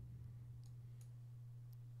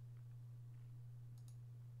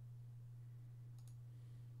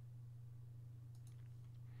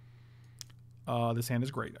 This hand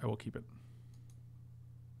is great. I will keep it.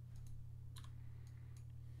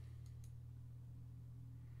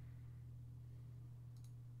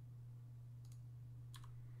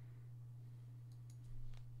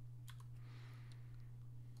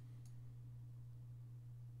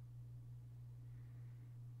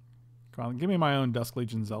 Come on, give me my own Dusk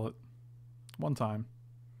Legion Zealot. One time.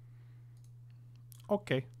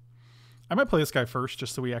 Okay. I might play this guy first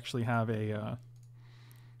just so we actually have a...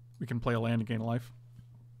 we can play a land to gain life.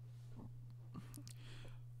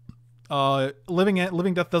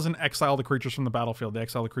 Living Death doesn't exile the creatures from the battlefield. They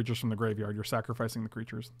exile the creatures from the graveyard. You're sacrificing the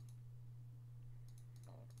creatures.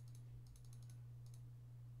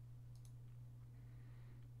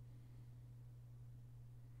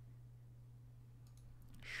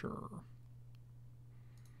 Sure.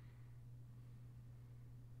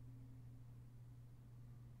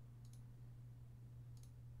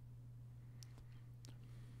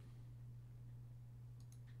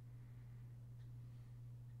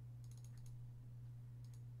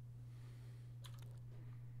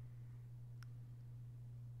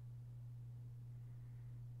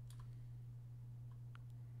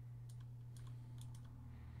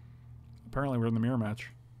 Apparently we're in the mirror match.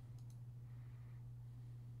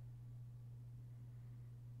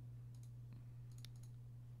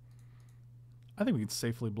 I think we can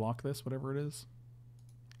safely block this, whatever it is.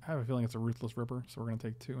 I have a feeling it's a Ruthless Ripper, so we're going to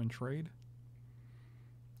take 2 and trade.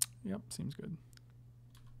 Yep, seems good.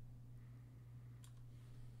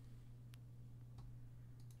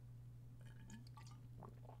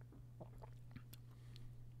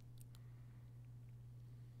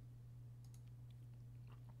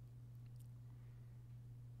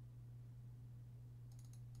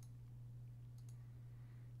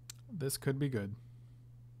 This could be good.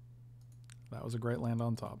 That was a great land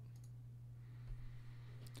on top.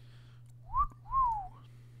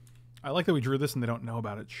 I like that we drew this and they don't know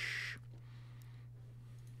about it. Shh.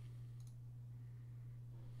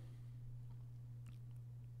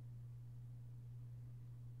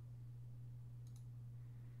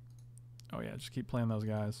 Oh yeah, just keep playing those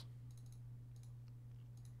guys.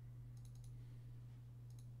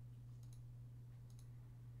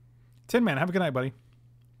 Tin Man, have a good night, buddy.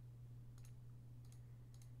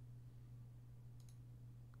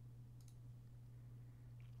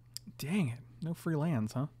 Dang it. No free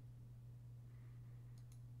lands, huh?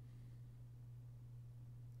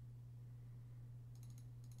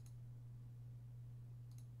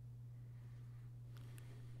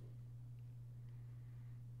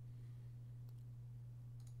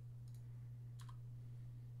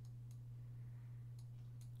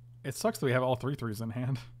 It sucks that we have all 3/3s in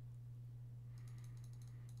hand.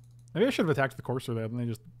 Maybe I should have attacked the Courser there, then they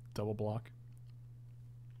just double block.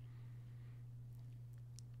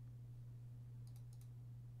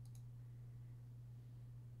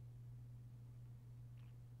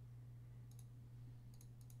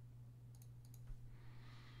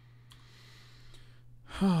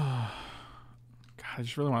 God, I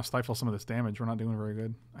just really want to stifle some of this damage. We're not doing very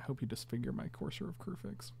good. I hope you disfigure my Courser of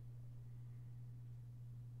Crufix.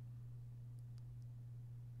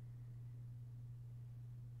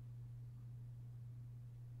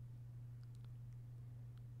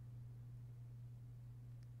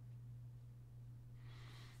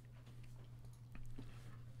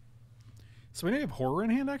 So we don't have Horror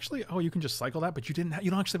in hand, actually? Oh, you can just cycle that, but you don't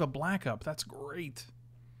actually have a black up. That's great.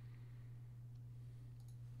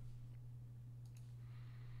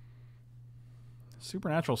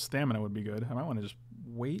 Supernatural Stamina would be good. I might want to just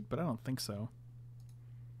wait, but I don't think so.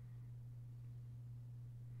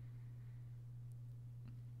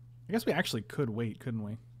 I guess we actually could wait, couldn't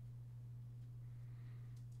we?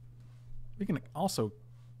 We can also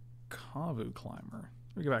Kavu Climber.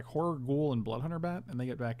 We get back Horror Ghoul and Bloodhunter Bat, and they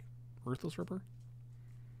get back Ruthless Ripper.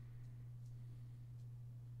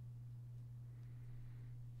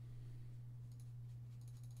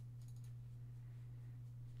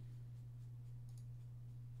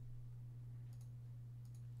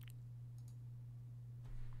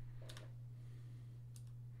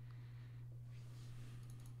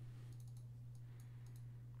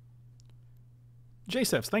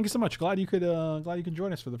 JSEFs, thank you so much. Glad you could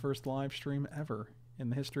join us for the first live stream ever in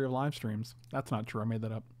the history of live streams. That's not true. I made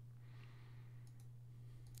that up.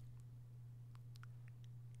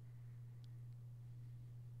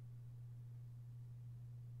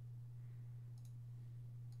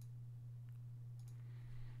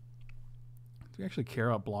 Do we actually care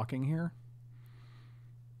about blocking here?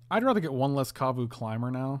 I'd rather get one less Kavu Climber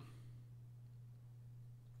now.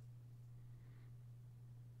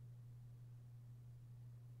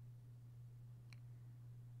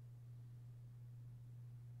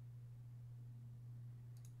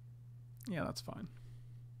 Yeah, that's fine.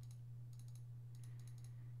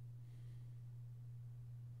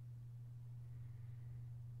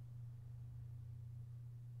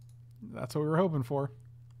 That's what we were hoping for.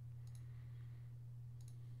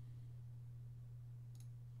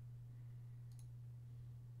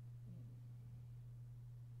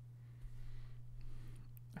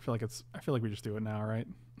 I feel like we just do it now, right?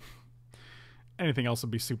 Anything else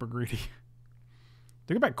would be super greedy.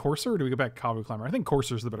 Do we get back Courser or do we get back Kavu Climber? I think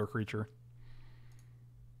Courser's the better creature.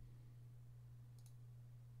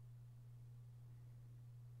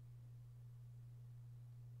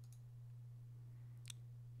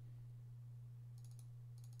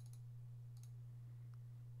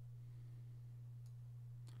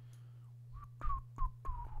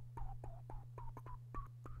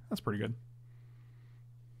 That's pretty good.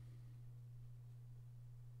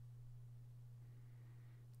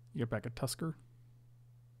 You get back a Tusker.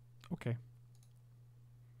 Okay.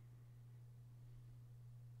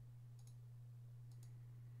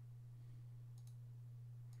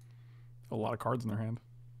 A lot of cards in their hand.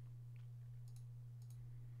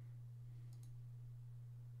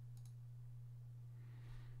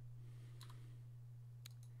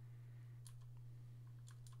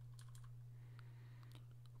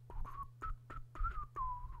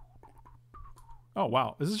 Oh,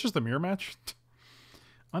 wow. Is this just a mirror match?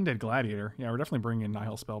 Undead Gladiator. Yeah, we're definitely bringing in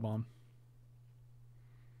Nihil Spellbomb.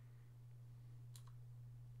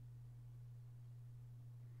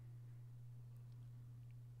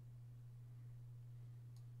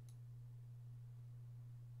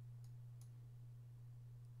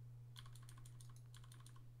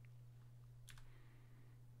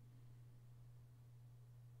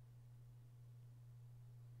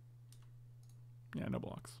 Yeah, no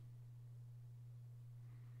blocks.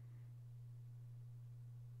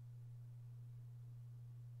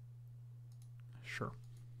 Sure.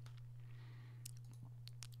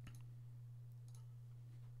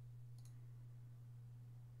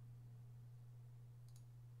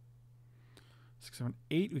 Six, seven,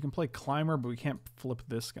 eight. We can play climber, but we can't flip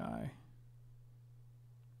this guy.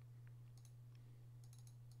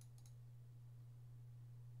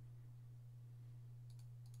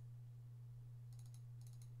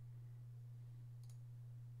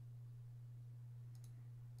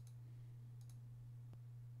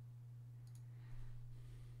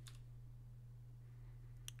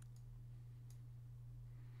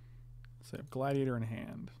 So I have gladiator in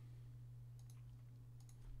hand.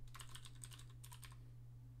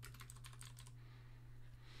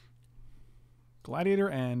 Gladiator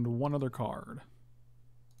and one other card.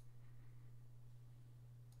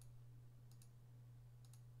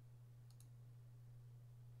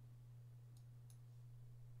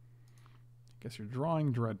 Guess you're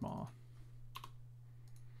drawing Dreadmaw.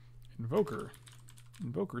 Invoker.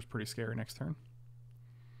 Invoker's pretty scary next turn.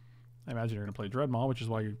 I imagine you're going to play Dreadmaw, which is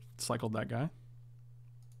why you cycled that guy.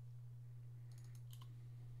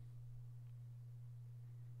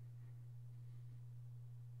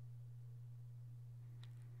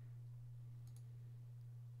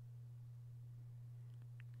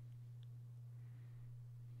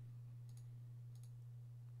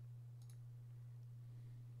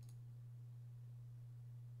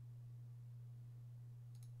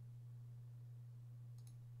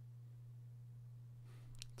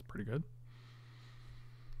 It's pretty good.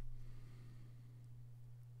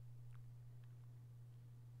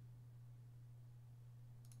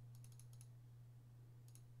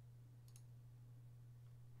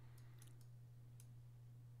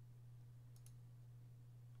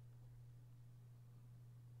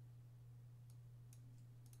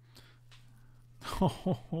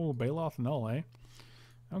 Oh, Baloth Null, eh?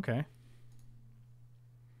 Okay.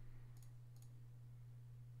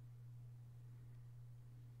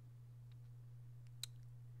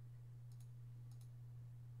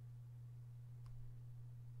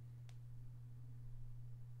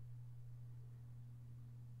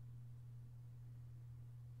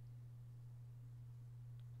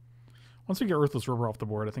 Once we get Ruthless River off the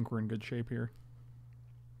board, I think we're in good shape here.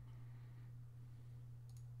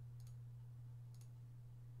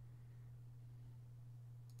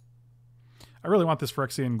 I really want this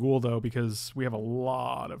Phyrexian Ghoul, though, because we have a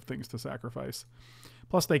lot of things to sacrifice.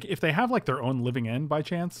 Plus, if they have like their own living end by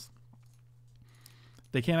chance,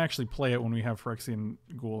 they can't actually play it when we have Phyrexian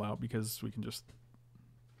Ghoul out, because we can just...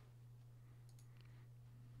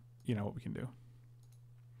 You know what we can do.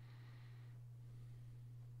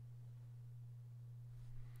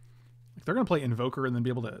 Like, they're going to play Invoker and then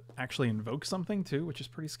be able to actually invoke something, too, which is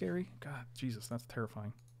pretty scary. God, Jesus, that's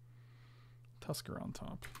terrifying. Tusker on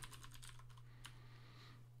top.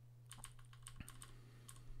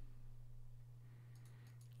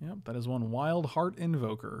 Yep, that is one Wild Heart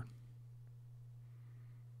Invoker.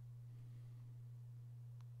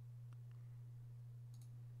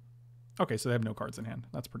 Okay, so they have no cards in hand.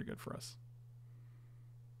 That's pretty good for us.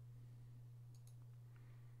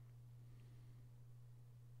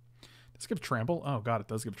 Does it give trample? Oh god, it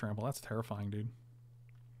does give trample. That's terrifying, dude.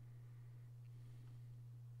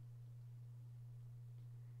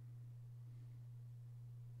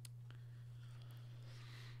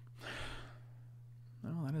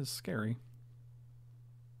 No, that is scary.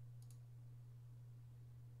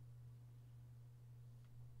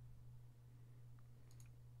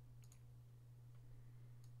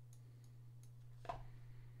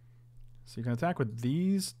 So you can attack with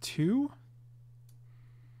these two,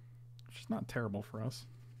 which is not terrible for us.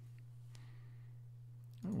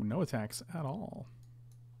 Oh, no attacks at all.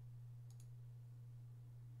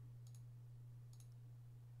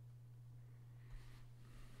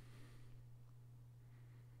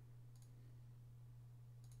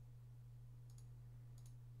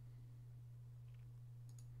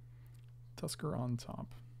 Tusker on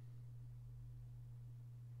top.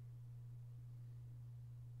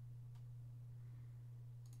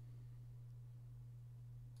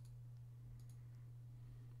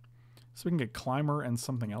 So we can get Climber and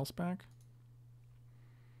something else back.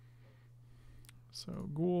 So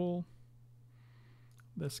Ghoul,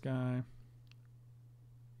 this guy.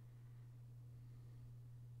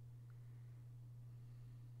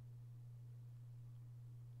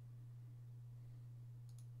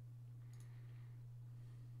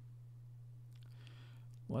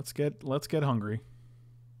 Let's get hungry.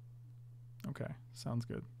 Okay, sounds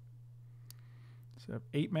good. So I have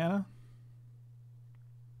 8 mana.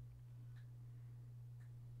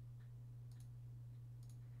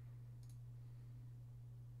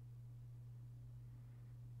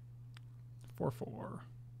 4-4.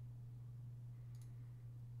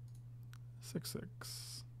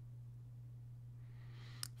 6-6.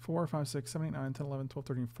 4, 5, 6, 7, 8, 9, 10, 11, 12,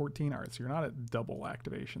 13, 14. All right, so you're not at double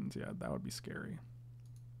activations yet. That would be scary.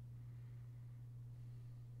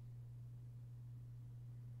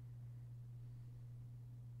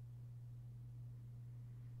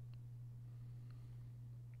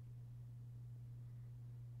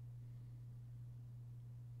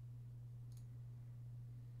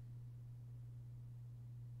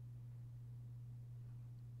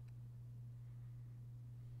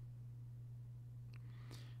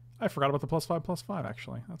 I forgot about the +5/+5,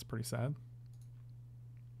 actually. That's pretty sad.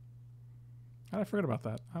 How did I forget about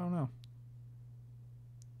that? I don't know.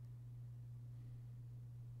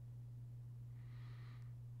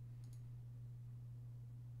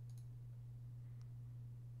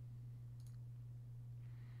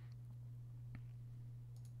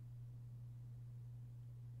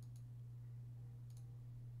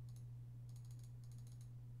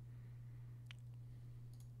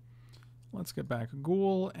 Let's get back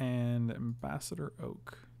Ghoul and Ambassador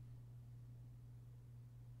Oak.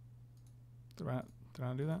 Did I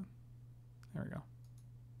not do that? There we go.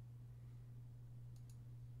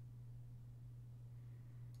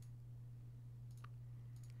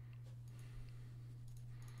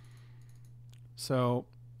 So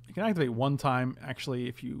you can activate one time. Actually,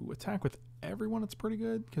 if you attack with everyone, it's pretty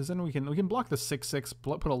good because then we can block the 6/6,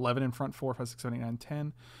 put 11 in front, 4, 5, 6, 7, 8, 9,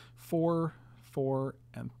 10, 4, 4,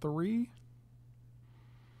 and 3.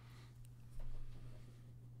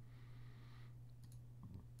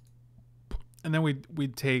 And then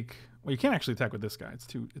we'd take, well, you can't actually attack with this guy. It's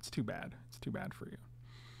too bad. It's too bad for you.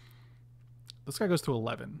 This guy goes to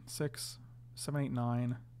 11. 6, 7, 8,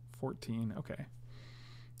 9, 14. Okay. And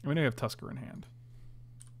we know you have Tusker in hand.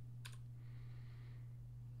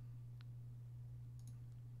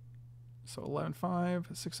 So 11, 5,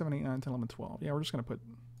 6, 7, 8, 9, 10, 11, 12. Yeah, we're just going to put...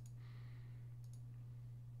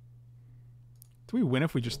 Do we win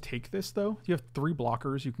if we just take this, though? You have 3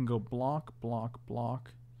 blockers. You can go block, block,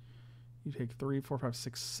 block. You take 3, 4, 5,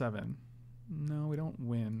 6, 7. No, we don't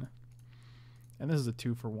win. And this is a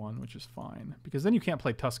 2-for-1, which is fine. Because then you can't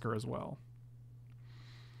play Tusker as well.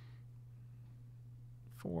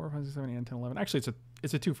 4, 5, 6, 7, 8, 9, 10, 11. Actually,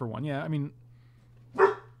 it's a 2-for-1. Yeah, I mean...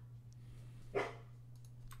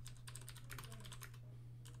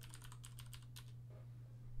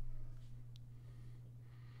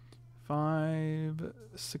 Five,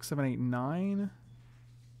 6, 7, 8, 9.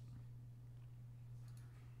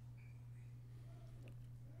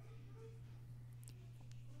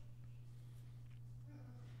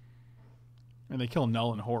 And they kill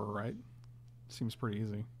Null and Horror, right? Seems pretty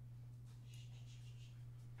easy. It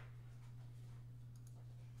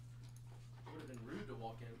would have been rude to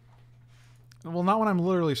walk in. Well, not when I'm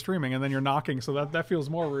literally streaming and then you're knocking, so that feels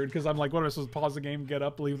more rude because I'm like, what am I supposed to pause the game, get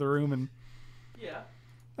up, leave the room, and... Yeah.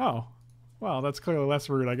 Oh. Well, that's clearly less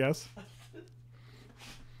rude, I guess.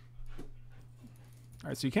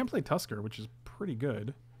 Alright, so you can't play Tusker, which is pretty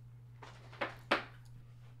good.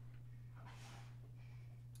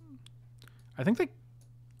 I think they...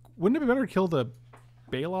 Wouldn't it be better to kill the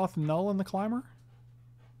Baloth, Null, and the Climber?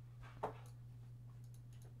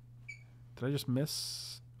 Did I just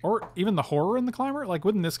miss... Or even the Horror and the Climber? Like,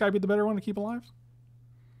 wouldn't this guy be the better one to keep alive?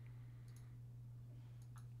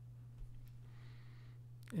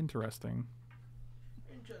 Interesting.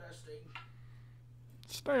 Interesting.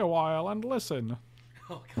 Stay a while and listen.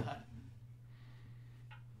 Oh, God.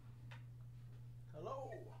 Hello.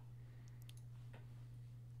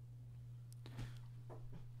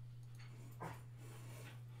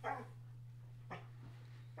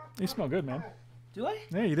 You smell good, man. Do I?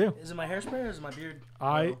 Yeah, you do. Is it my hairspray or is it my beard?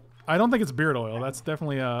 I don't think it's beard oil. That's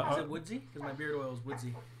definitely Is it woodsy? Because my beard oil is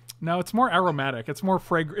woodsy. No, it's more aromatic. It's more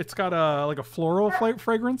It's got a like a floral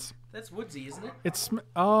fragrance. That's woodsy, isn't it? It's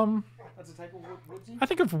That's a type of woodsy? I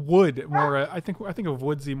think of wood more. I think of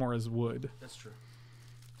woodsy more as wood. That's true.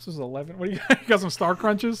 This is 11. What do you got? You got some star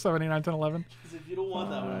crunches? 7, 8, 9, 10, 11. Because if you don't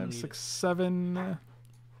want that one, 6, 7.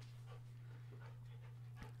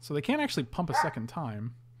 So they can't actually pump a second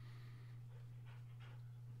time.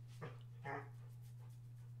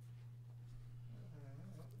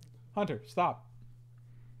 Hunter, stop.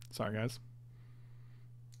 Sorry, guys.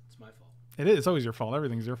 It's my fault. It is. It's always your fault.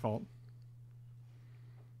 Everything's your fault.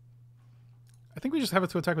 I think we just have it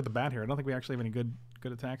to attack with the bat here. I don't think we actually have any good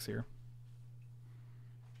attacks here.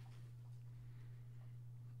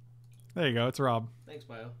 There you go. It's Rob. Thanks,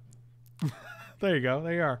 Bio. There you go.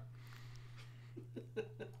 There you are.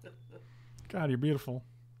 God, you're beautiful.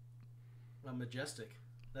 I'm majestic.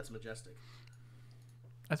 That's majestic.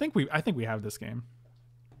 I think we have this game.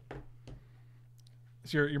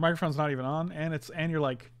 So your microphone's not even on, and you're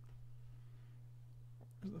like,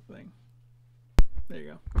 where's the thing? There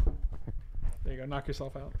you go. There you go. Knock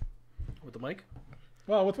yourself out. With the mic?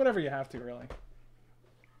 Well, with whatever you have to, really.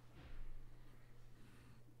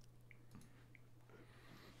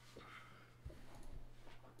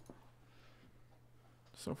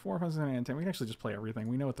 So 4, 5, 6, 7, 8, and 10. We can actually just play everything.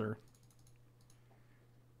 We know what they're...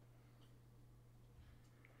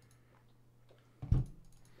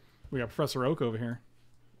 We got Professor Oak over here.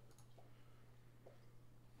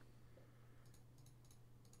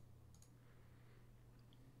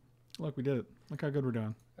 Look, we did it. Look how good we're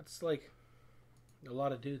doing. That's like a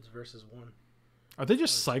lot of dudes versus one. Are they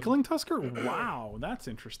just cycling Tusker? Wow, that's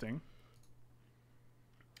interesting.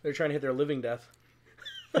 They're trying to hit their living death.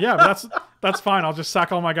 Yeah, but that's fine. I'll just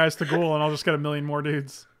sack all my guys to Ghoul and I'll just get a million more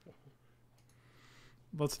dudes.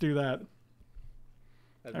 Let's do that.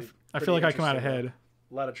 I feel like I come out ahead.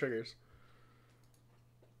 A lot of triggers.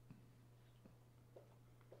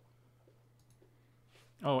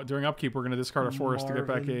 Oh, during upkeep, we're going to discard a forest to get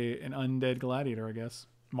back an undead gladiator, I guess.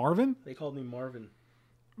 Marvin? They called me Marvin.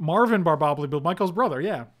 Marvin Barbobly Build, Michael's brother,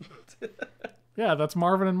 yeah. Yeah, that's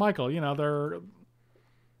Marvin and Michael. You know, they're...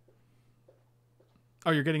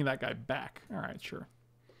 Oh, you're getting that guy back. All right, sure.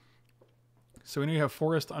 So we know you have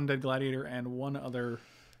Forest, Undead Gladiator, and one other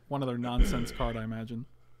nonsense card, I imagine.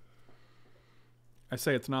 I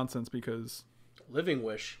say it's nonsense because... Living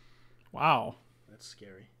Wish. Wow. That's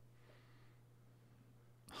scary.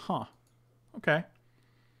 Huh. Okay.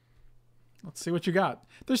 Let's see what you got.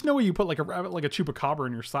 There's no way you put like a rabbit, like a chupacabra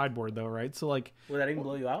in your sideboard, though, right? So like... Would that even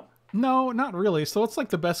blow you out? No, not really. So it's like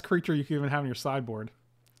the best creature you can even have in your sideboard.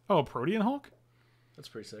 Oh, a Protean Hulk? That's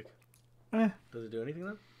pretty sick. Eh. Does it do anything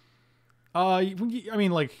then? I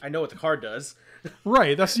mean, like... I know what the card does.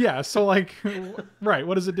 Right, that's... Yeah, so like... Right,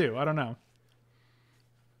 what does it do? I don't know.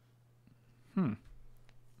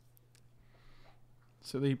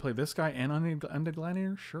 So you play this guy and Undead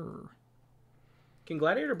Gladiator? Sure. Can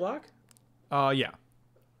Gladiator block? Yeah.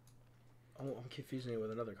 Oh, I'm confusing it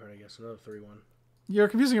with another card, I guess. Another 3-1. You're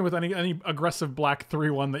confusing it with any aggressive black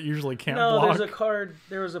 3-1 that usually can't no, block. there's a card.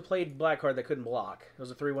 There was a played black card that couldn't block. It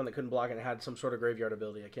was a 3-1 that couldn't block, and it had some sort of graveyard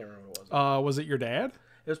ability. I can't remember what it was. Was it your dad?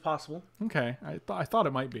 It was possible. Okay, I thought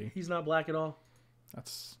it might be. He's not black at all.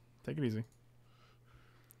 Take it easy.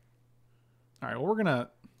 All right, well we're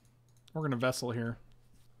gonna vessel here.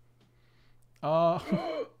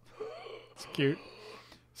 It's cute,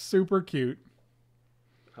 super cute.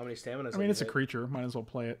 How many staminas? I mean, it's a creature. Might as well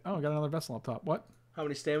play it. Oh, I got another vessel up top. What? How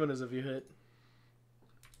many staminas have you hit?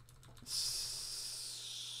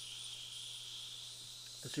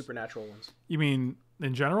 The supernatural ones. You mean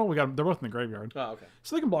in general? They're both in the graveyard. Oh, okay.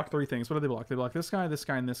 So they can block 3 things. What do they block? They block this guy, and this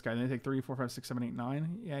guy. And they take 3, 4, 5, 6, 7, 8,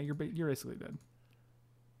 9. Yeah, you're basically dead.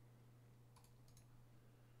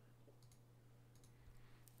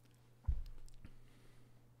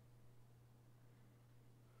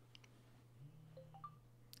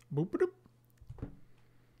 Boop doop.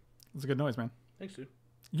 That's a good noise, man. Thanks, dude.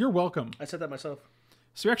 You're welcome. I said that myself.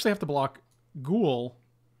 So you actually have to block Ghoul.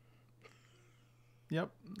 Yep,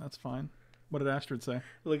 that's fine. What did Astrid say?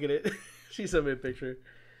 Look at it. She sent me a picture.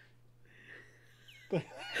 Okay,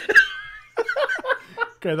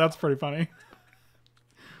 that's pretty funny.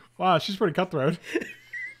 Wow, she's pretty cutthroat.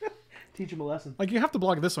 Teach him a lesson. Like, you have to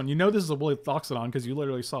block this one. You know this is a Woolly Thoxodon because you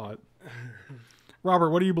literally saw it. Robert,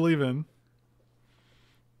 what do you believe in?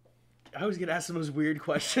 I always get asked the most weird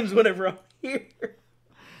questions whenever I'm here.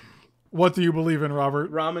 What do you believe in,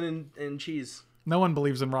 Robert? Ramen and cheese. No one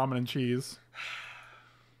believes in ramen and cheese.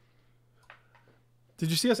 Did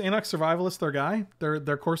you see us Anox Survivalist, their guy?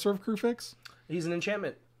 Their Corsair crew fix? He's an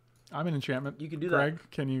enchantment. I'm an enchantment. You can do Greg,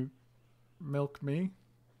 that. can you milk me?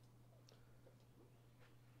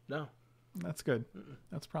 No. That's good.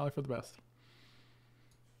 That's probably for the best.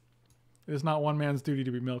 It is not one man's duty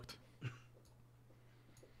to be milked.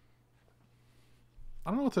 I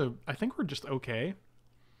don't know what to... I think we're just okay.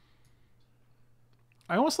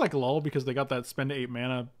 I almost like lull because they got that spend 8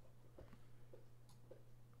 mana.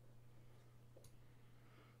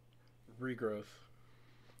 Regrowth.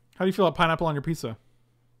 How do you feel about pineapple on your pizza?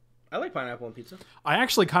 I like pineapple on pizza. I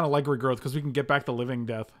actually kind of like regrowth because we can get back the living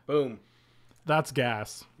death. Boom. That's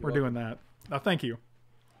gas. You're We're doing that. Thank you.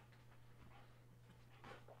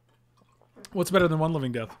 What's better than 1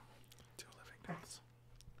 living death? 2 living deaths.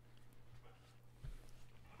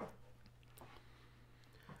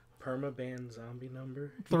 Permaban zombie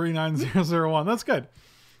number. 39001. That's good.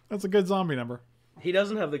 That's a good zombie number. He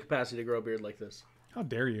doesn't have the capacity to grow a beard like this. How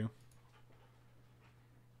dare you?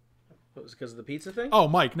 What was it because of the pizza thing? Oh,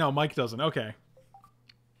 Mike. No, Mike doesn't. Okay.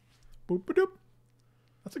 Boop-a-doop.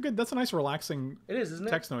 That's a nice relaxing It is, isn't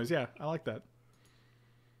it? text noise. Yeah, I like that.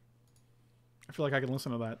 I feel like I can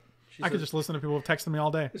listen to that. She I could said- just listen to people texting me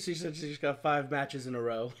all day. She said she's got 5 matches in a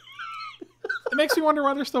row. It makes me wonder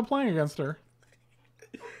why they're still playing against her.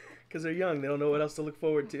 Because they're young. They don't know what else to look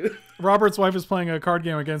forward to. Robert's wife is playing a card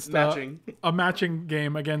game against Matching. a matching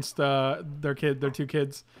game against their 2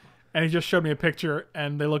 kids, and he just showed me a picture,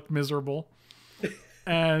 and they looked miserable.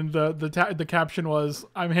 And the caption was,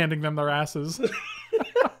 "I'm handing them their asses."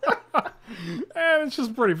 And it's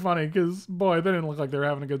just pretty funny because boy, they didn't look like they were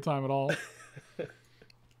having a good time at all.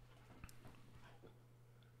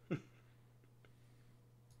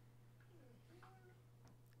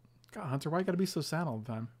 God, Hunter, why you gotta be so sad all the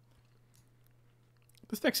time?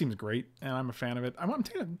 This deck seems great, and I'm a fan of it. I'm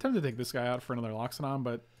tempted to take this guy out for another Loxodon,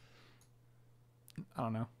 but I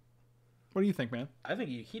don't know. What do you think, man? I think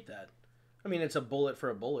you keep that. I mean, it's a bullet for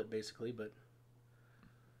a bullet, basically, but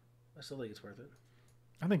I still think it's worth it.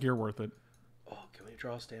 I think you're worth it. Oh, can we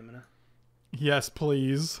draw stamina? Yes,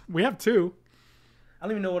 please. We have 2. I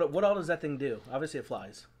don't even know what all does that thing do. Obviously, it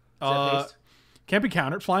flies. Is that based? Can't be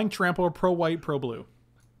countered. Flying Trample, pro white, pro blue.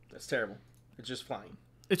 That's terrible. It's just flying.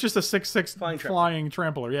 It's just a 6/6 flying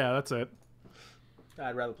trampler. Yeah, that's it.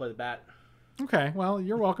 I'd rather play the bat. Okay, well,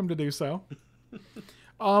 you're welcome to do so.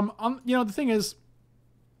 The thing is,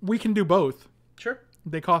 we can do both. Sure.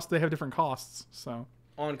 They have different costs. So,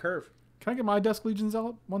 On curve. can I get my Dusk Legion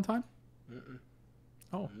Zealot one time?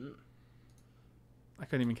 Oh, I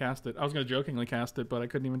couldn't even cast it. I was going to jokingly cast it, but I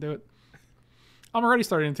couldn't even do it. I'm already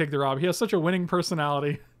starting to take the Rob. He has such a winning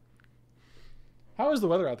personality. How is the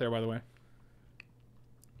weather out there, by the way?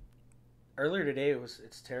 Earlier today,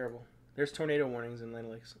 it's terrible. There's tornado warnings in Land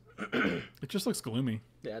Lakes. It just looks gloomy.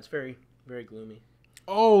 Yeah, it's very, very gloomy.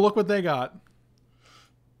 Oh, look what they got.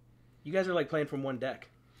 You guys are like playing from one deck.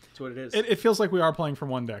 That's what it is. It feels like we are playing from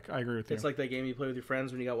one deck. I agree with you. It's like that game you play with your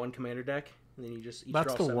friends when you got one commander deck, and then you just each That's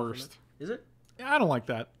draw the 7 from worst. it. Is it? Yeah, I don't like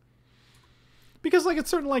that. Because like it's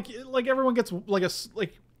certain like everyone gets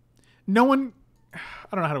like no one. I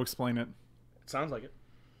don't know how to explain it. It sounds like it.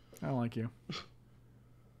 I don't like you.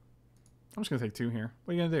 I'm just gonna take 2 here.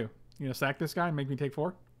 What are you gonna do? You gonna sack this guy and make me take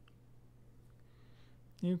 4?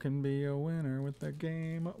 You can be a winner with the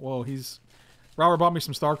game. Whoa, Robert bought me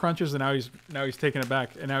some Star Crunches, and now he's taking it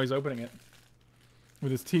back, and now he's opening it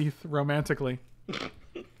with his teeth romantically.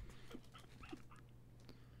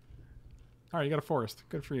 All right, you got a forest.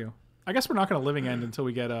 Good for you. I guess we're not gonna living end until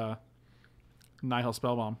we get a Nihil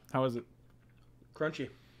Spellbomb. How is it? Crunchy.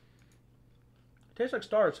 Tastes like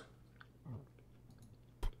stars.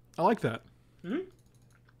 I like that. Mm-hmm.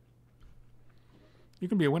 You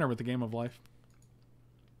can be a winner with the game of life.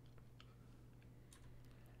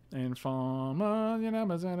 And from I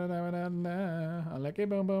like it,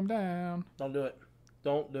 boom, boom, down. Don't do it.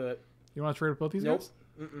 Don't do it. You want to trade with both these Nope. guys?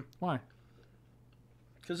 Mm-mm. Why?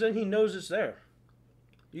 Because then he knows it's there.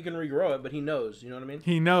 You can regrow it, but he knows. You know what I mean?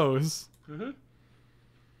 He knows. Mm-hmm.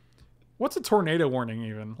 What's a tornado warning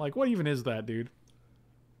even? Like, what even is that, dude?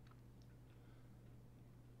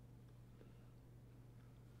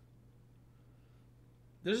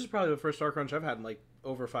 This is probably the first Star Crunch I've had in like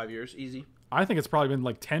over 5 years. Easy. I think it's probably been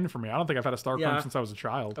like 10 for me. I don't think I've had a Star Yeah. Crunch since I was a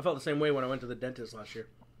child. I felt the same way when I went to the dentist last year.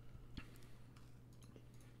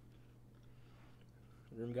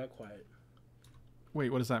 The room got quiet.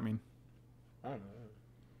 Wait, what does that mean? I don't know.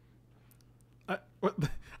 What?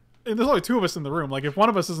 And there's only 2 of us in the room. Like, if one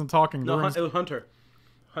of us isn't talking, the No, room's... it was Hunter.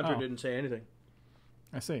 Hunter Oh. didn't say anything.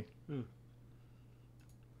 I see. Hmm.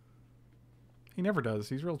 He never does.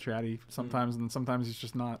 He's real chatty sometimes, and sometimes he's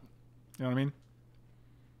just not. You know what I mean?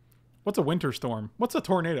 What's a winter storm? What's a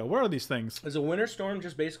tornado? What are these things? Is a winter storm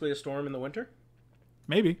just basically a storm in the winter?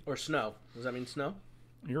 Maybe. Or snow? Does that mean snow?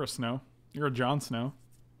 You're a Snow. You're a Jon Snow.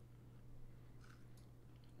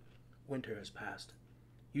 Winter has passed.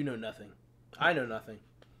 You know nothing. I know nothing.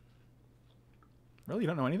 Really? You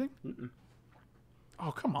don't know anything? Mm-mm.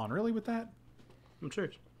 Oh, come on. Really with that? I'm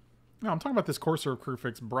serious. No, I'm talking about this Corsair crew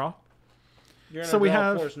fix, brah. You're So we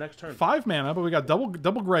have force next turn. 5 mana, but we got double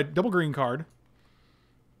green card.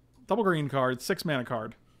 Double green card, 6 mana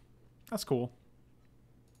card. That's cool.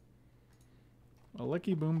 A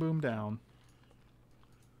licky boom boom down.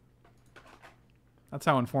 That's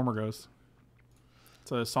how Informer goes.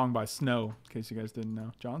 It's a song by Snow, in case you guys didn't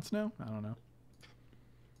know. Jon Snow? I don't know.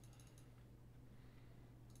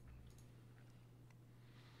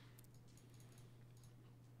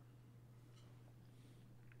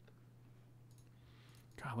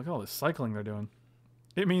 God, look at all this cycling they're doing.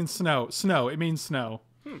 It means snow. Snow. It means snow.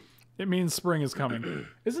 It means spring is coming.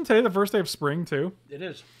 Isn't today the first day of spring, too? It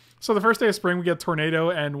is. So the first day of spring, we get tornado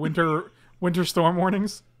and winter storm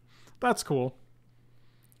warnings. That's cool.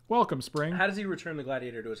 Welcome, Spring. How does he return the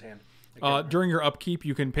gladiator to his hand? During your upkeep,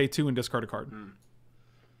 you can pay 2 and discard a card.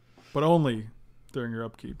 But only during your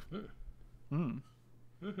upkeep.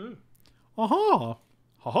 Aha!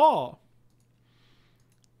 Ha-ha!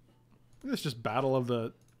 This is just battle of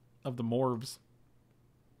the morphs.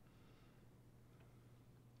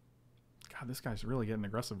 God, this guy's really getting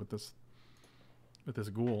aggressive with this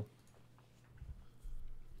ghoul.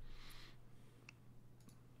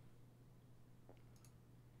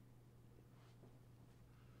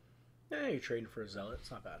 Yeah, you're trading for a zealot.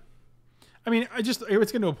 It's not bad. I mean, it's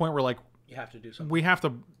getting to a point where like You have to do something. we have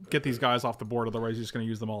to get these guys off the board, otherwise you're just going to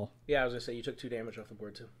use them all. Yeah, I was gonna say you took 2 damage off the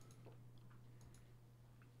board too.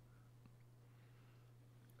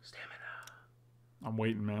 Stamina. I'm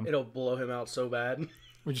waiting, man. It'll blow him out so bad.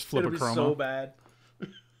 We just flip It'll a be chroma. so bad.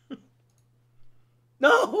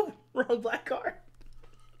 No, wrong black card.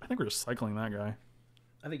 I think we're just cycling that guy.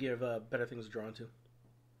 I think you have better things drawn to.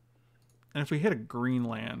 And if we hit a green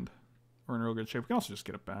land, we're in real good shape. We can also just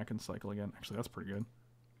get it back and cycle again. Actually, that's pretty good.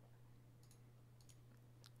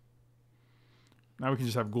 Now we can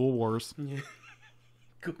just have Ghoul Wars. Yeah.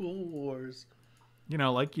 Ghoul Wars. You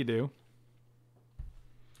know, like you do.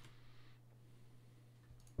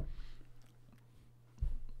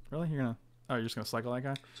 Really? You're just gonna cycle that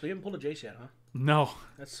guy? So you haven't pulled a Jace yet, huh? No.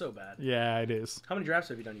 That's so bad. Yeah, it is. How many drafts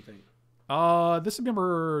have you done, you think? This would be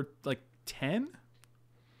number like 10?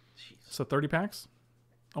 Jeez. So 30 packs?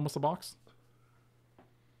 Almost a box?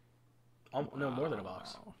 No, more than a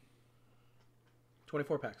box.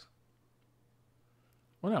 24 packs.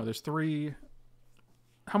 Well, no, there's 3.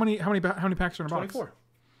 How many packs are in a box? 24.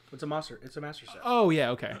 It's a master set. Oh,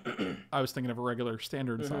 yeah, okay. I was thinking of a regular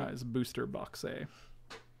standard size booster box, eh?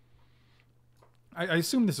 I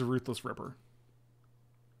assume this is Ruthless Ripper.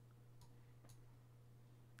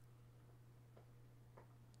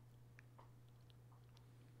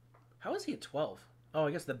 How is he at 12? Oh,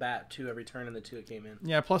 I guess the bat, 2 every turn, and the 2 it came in.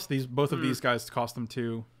 Yeah, plus both of these guys cost them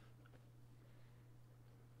 2.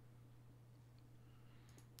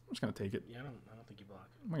 I'm just gonna take it. Yeah, I don't think you block.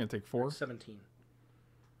 I'm gonna take 4. 17.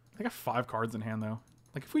 I got 5 cards in hand though.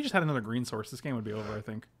 Like if we just had another green source, this game would be over. I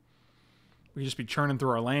think we could just be churning through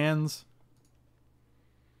our lands.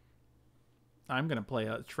 I'm gonna play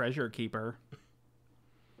a Treasure Keeper.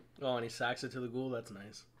 Oh, and he sacks it to the ghoul. That's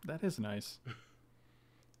nice. That is nice.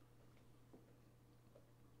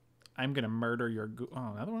 I'm gonna murder your ghoul.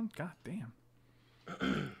 Oh, another one? God damn.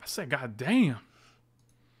 I said god damn.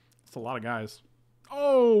 That's a lot of guys.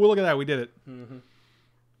 Oh, look at that. We did it. Mm-hmm.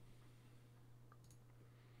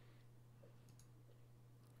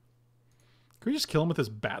 Can we just kill him with this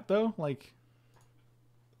bat, though? Like,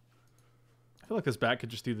 I feel like this bat could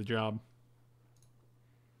just do the job.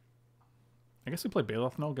 I guess we play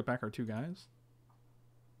Baloth and I'll get back our 2 guys.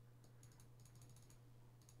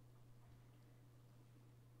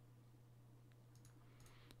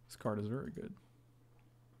 This card is very good.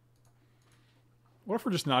 What if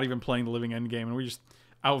we're just not even playing the living end game and we just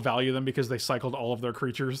outvalue them because they cycled all of their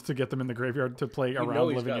creatures to get them in the graveyard to play around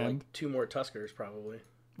he's living got, end? like, 2 more Tuskers, probably.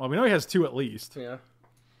 Well, we know he has 2 at least. Yeah.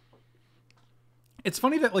 It's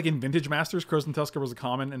funny that like in Vintage Masters, Crows and Tusker was a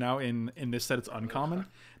common, and now in this set it's uncommon.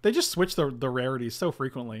 They just switch the rarities so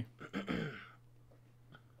frequently.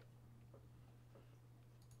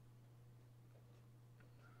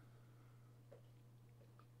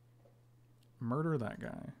 Murder that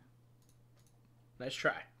guy. Nice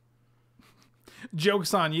try.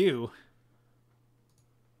 Joke's on you.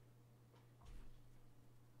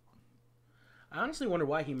 I honestly wonder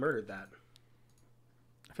why he murdered that.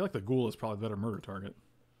 I feel like the ghoul is probably the better murder target.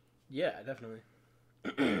 Yeah, definitely.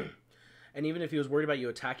 And even if he was worried about you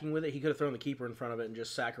attacking with it, he could have thrown the keeper in front of it and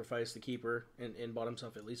just sacrificed the keeper and bought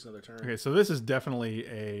himself at least another turn. Okay, so this is definitely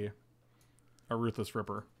a Ruthless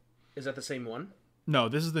Ripper. Is that the same one? No,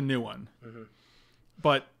 this is the new one. Mm-hmm.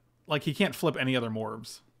 But like he can't flip any other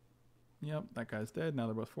morbs. Yep, that guy's dead. Now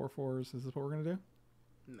they're both 4/4s. Is this what we're gonna do?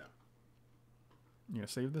 No. You gonna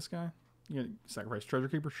save this guy? You gonna sacrifice Treasure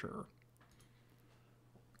Keeper? Sure.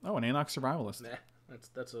 Oh, an Anok Survivalist. Nah,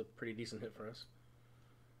 that's a pretty decent hit for us.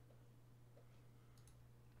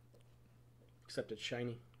 Except it's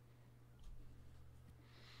shiny.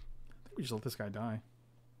 I think we just let this guy die.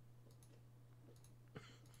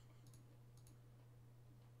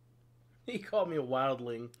 He called me a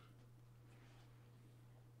wildling.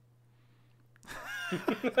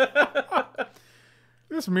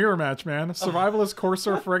 This mirror match, man. Survivalist,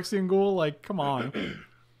 Courser, Phyrexian Ghoul. Like, come on.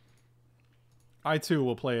 I, too,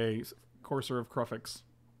 will play a Courser of Crufix.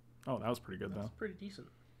 Oh, that was pretty good, though. That's pretty decent.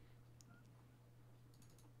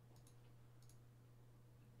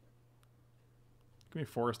 Give me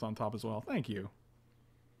Forest on top as well. Thank you.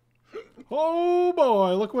 Oh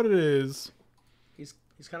boy, look what it is. He's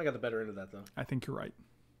kind of got the better end of that though. I think you're right.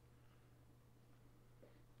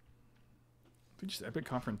 We just epic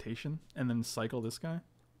confrontation and then cycle this guy.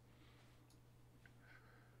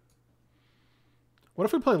 What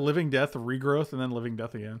if we play Living Death, Regrowth, and then Living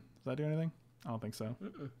Death again? Does that do anything? I don't think so.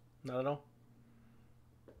 Not at all.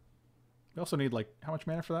 We also need, like, how much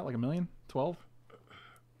mana for that? Like 1 million? 12?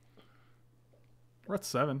 We're at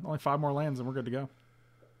 7. Only 5 more lands and we're good to go.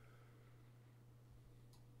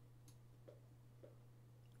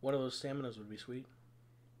 One of those staminas would be sweet.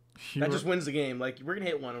 That just wins the game. Like, we're going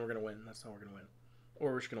to hit one and we're going to win. That's how we're going to win.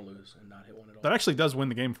 Or we're just going to lose and not hit one at all. That actually does win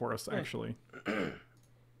the game for us, actually.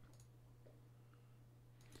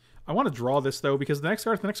 I want to draw this, though, because the next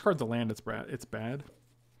card's a land. It's bad.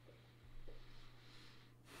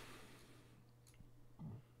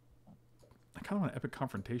 I kind of want an epic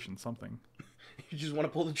confrontation, something. You just want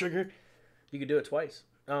to pull the trigger? You could do it twice.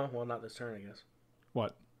 Oh, well, not this turn, I guess.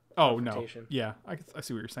 What? Oh, no. Yeah, I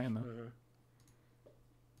see what you're saying, though. Mm-hmm.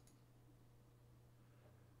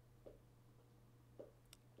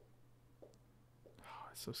 Oh,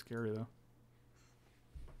 it's so scary, though.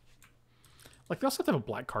 Like, they also have to have a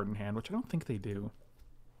black card in hand, which I don't think they do.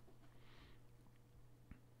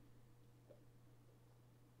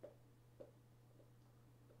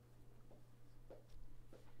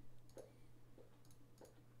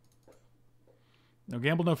 No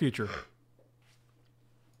gamble, no future.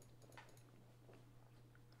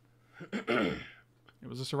 It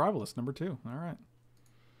was a survivalist, number 2. All right.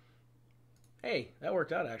 Hey, that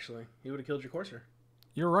worked out, actually. He would have killed your Courser.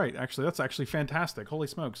 You're right, actually. That's actually fantastic. Holy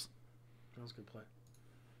smokes. That was a good play.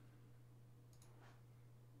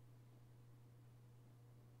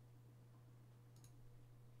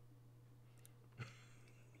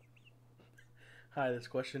 Hi, this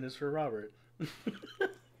question is for Robert.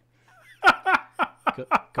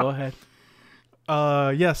 Go ahead.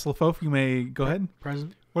 Yes, Lefof, you may go ahead.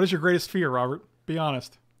 Present. What is your greatest fear, Robert? Be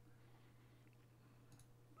honest.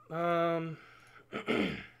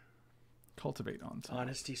 Cultivate on top.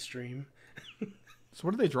 Honesty stream. So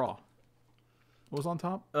what did they draw? What was on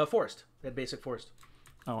top? Forest. They had basic forest.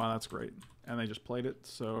 Oh, wow, that's great. And they just played it,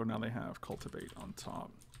 so now they have cultivate on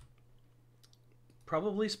top.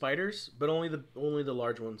 Probably spiders, but only the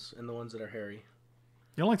large ones and the ones that are hairy.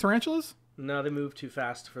 You don't like tarantulas? No, they move too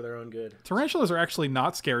fast for their own good. Tarantulas are actually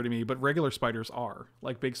not scary to me, but regular spiders are.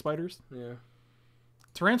 Like big spiders. Yeah.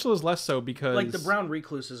 Tarantulas less so because... Like the brown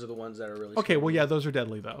recluses are the ones that are really Okay, scary. well, yeah, those are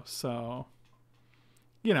deadly, though. So,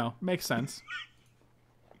 you know, makes sense.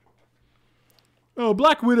 Oh,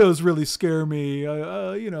 Black Widows really scare me.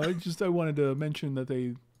 I wanted to mention that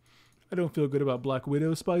I don't feel good about Black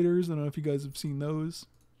Widow spiders. I don't know if you guys have seen those.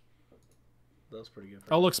 That was pretty good.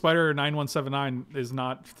 Oh, look, Spider 9179 is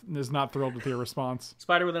not thrilled with your response.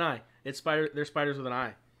 Spider with an eye. They're spiders with an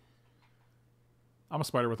eye. I'm a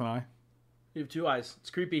spider with an eye. You have 2 eyes. It's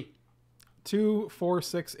creepy. 2, 4,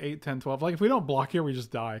 6, 8, 10, 12. Like, if we don't block here, we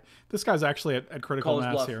just die. This guy's actually at critical Call his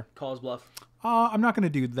mass bluff. here. Call his bluff. I'm not going to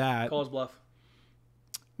do that. Call his bluff.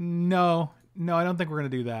 No, I don't think we're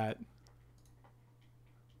going to do that.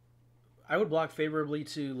 I would block favorably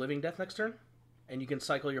to Living Death next turn, and you can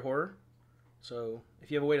cycle your horror. So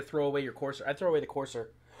if you have a way to throw away your Courser, I'd throw away the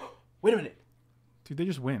Courser. Wait a minute. Dude, they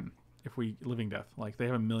just win if we Living Death. Like, they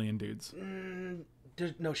have 1 million dudes.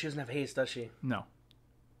 No, she doesn't have haste, does she? No.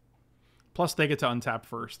 Plus, they get to untap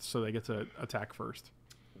first, so they get to attack first.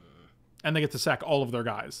 And they get to sack all of their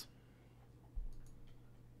guys.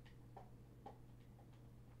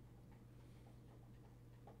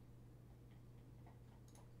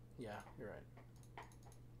 Yeah, you're right.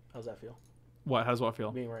 How's that feel? What? How does what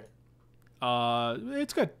feel? Being right.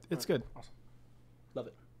 It's good. It's good. Awesome. Love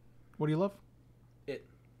it. What do you love? It.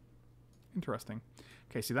 Interesting.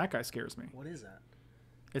 Okay, see, that guy scares me. What is that?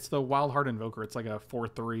 It's the Wild Heart Invoker. It's like a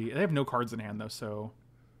 4/3. They have no cards in hand, though, so...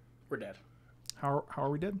 We're dead. How are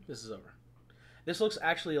we dead? This is over. This looks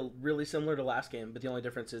actually really similar to last game, but the only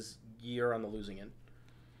difference is you're on the losing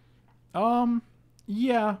end.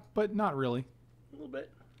 Yeah, but not really. A little bit.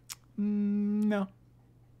 No.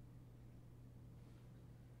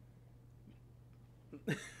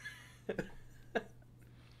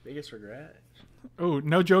 Biggest regret? Oh,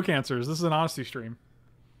 no joke answers. This is an honesty stream.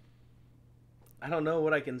 I don't know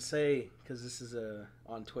what I can say because this is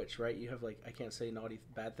on Twitch, right? You have I can't say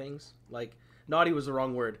bad things. Like naughty was the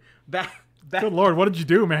wrong word. Bad. Good Lord, what did you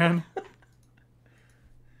do, man?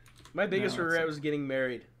 My biggest regret was getting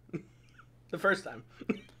married. The first time.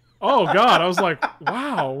 Oh God, I was like,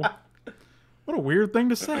 wow, what a weird thing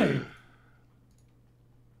to say.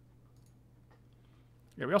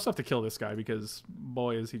 Yeah, we also have to kill this guy because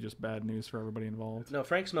boy is he just bad news for everybody involved. No,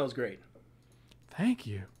 Frank smells great. Thank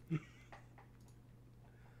you.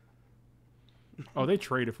 Oh, they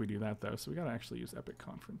trade if we do that, though, so we gotta actually use Epic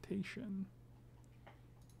Confrontation.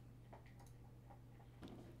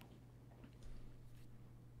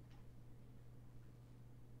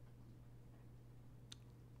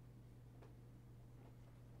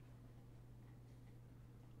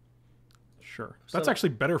 Sure. That's actually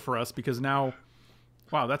better for us because now...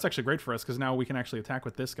 Wow, that's actually great for us because now we can actually attack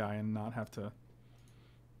with this guy and not have to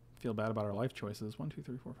feel bad about our life choices. 1, 2,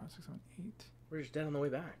 3, 4, 5, 6, 7, 8. We're just dead on the way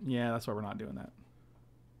back. Yeah, that's why we're not doing that.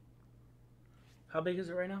 How big is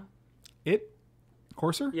it right now?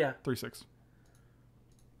 Courser? Yeah. 3/6.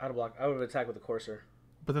 I'd block. I would attack with the Courser.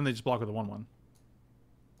 But then they just block with a 1/1.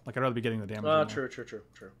 Like, I'd rather be getting the damage. True.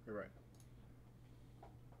 You're right.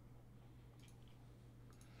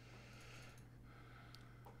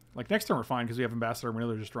 Like, next turn we're fine because we have Ambassador and we know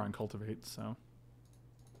they're just drawing Cultivate, so...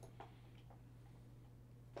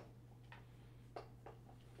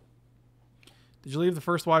 Did you leave the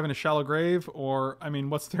first wife in a shallow grave? Or, I mean,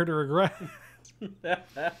 what's there to regret?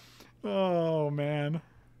 Oh, man.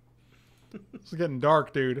 It's getting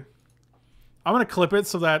dark, dude. I'm going to clip it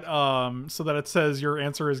so that it says your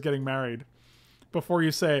answer is getting married. Before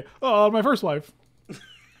you say, oh, my first wife.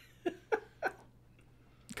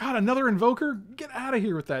 God, another Invoker? Get out of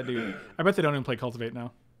here with that, dude. I bet they don't even play Cultivate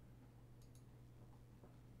now.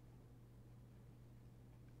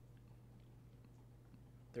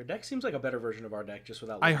 Their deck seems like a better version of our deck, just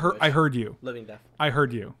without. I heard you. Living Death. I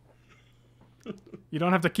heard you. You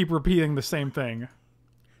don't have to keep repeating the same thing.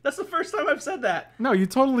 That's the first time I've said that. No, you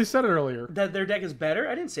totally said it earlier. That their deck is better?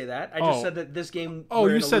 I didn't say that. I just said that this game... Oh,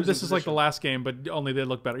 you said this is like the last game, but only they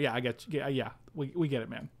look better. Yeah, I get you. Yeah. We get it,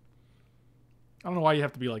 man. I don't know why you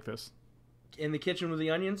have to be like this. In the kitchen with the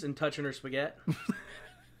onions and touching her spaghetti.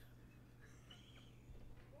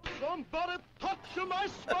 Somebody touch my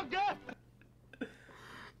spaghetti!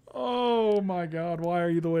 Oh my God, why are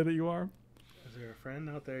you the way that you are? Is there a friend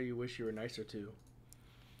out there you wish you were nicer to?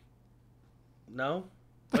 No?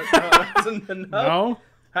 What? No? No?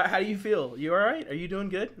 How do you feel? You alright? Are you doing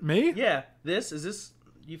good? Me? Yeah. Is this,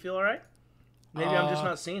 you feel alright? Maybe I'm just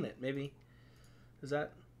not seeing it. Maybe. Is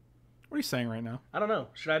that... What are you saying right now? I don't know.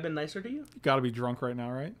 Should I have been nicer to you? You gotta be drunk right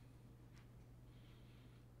now, right?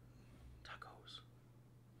 Tacos.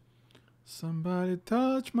 Somebody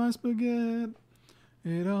touch my spaghetti.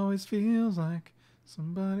 It always feels like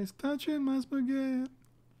somebody's touching my spaghetti.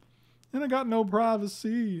 And I got no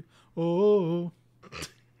privacy. Oh.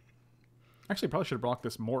 Actually, probably should have blocked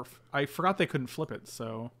this morph. I forgot they couldn't flip it,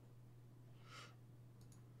 so...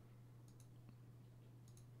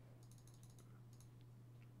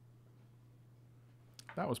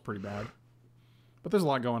 That was pretty bad. But there's a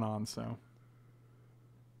lot going on, so...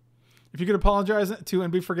 If you could apologize to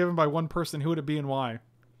and be forgiven by one person, who would it be and why?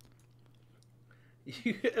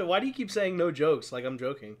 Why do you keep saying no jokes like I'm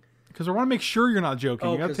joking? Because I want to make sure you're not joking.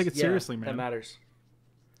 Oh, you gotta take it seriously, man. That matters.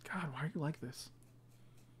 God, why are you like this?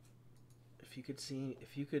 If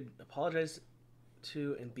you could apologize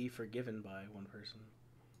to and be forgiven by one person.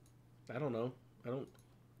 I don't know.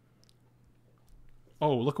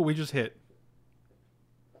 Oh, look what we just hit.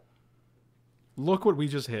 Look what we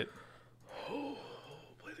just hit. Oh,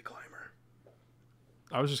 play the climber.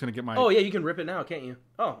 I was just going to get my... Oh, yeah, you can rip it now, can't you?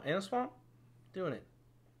 Oh, and a swamp? Doing it.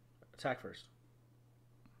 Attack first.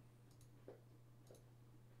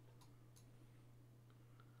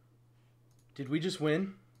 Did we just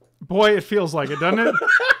win? Boy, it feels like it, doesn't it?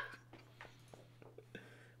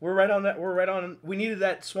 We're right on that. We're right on. We needed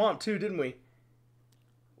that swamp too, didn't we?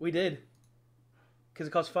 We did. Because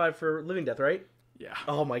it costs 5 for Living Death, right? Yeah.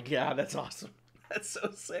 Oh my God, that's awesome. That's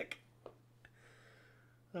so sick.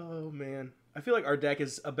 Oh man, I feel like our deck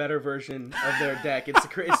is a better version of their deck.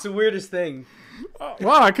 It's the weirdest thing.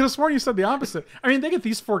 Wow, I could have sworn you said the opposite. I mean, they get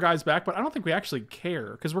these 4 guys back, but I don't think we actually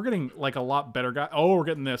care because we're getting like a lot better guy. Oh, we're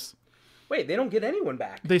getting this. Wait, they don't get anyone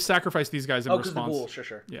back. They sacrifice these guys in response. Oh, because the ghoul.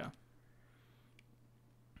 Sure. Yeah.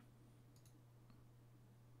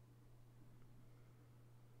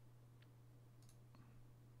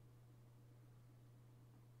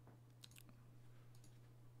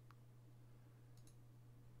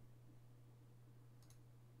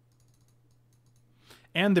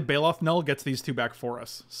 And the Baloth Null gets these 2 back for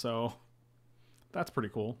us, so that's pretty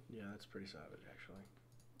cool. Yeah, that's pretty savage, actually.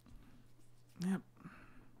 Yep.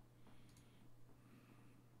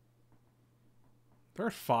 They're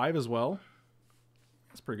at 5 as well.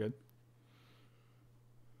 That's pretty good.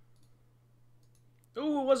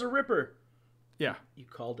 Ooh, it was a ripper. Yeah. You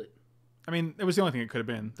called it. I mean, it was the only thing it could have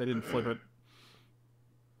been. They didn't flip it.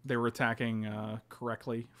 They were attacking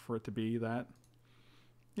correctly for it to be that.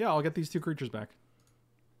 Yeah, I'll get these 2 creatures back.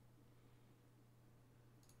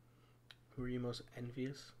 Who are you most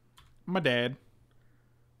envious? My dad.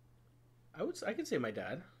 I could say my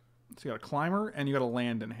dad. So you got a climber and you got a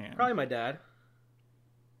land in hand. Probably my dad.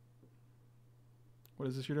 What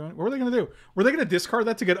is this you're doing? What were they going to do? Were they going to discard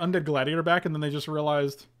that to get Undead Gladiator back, and then they just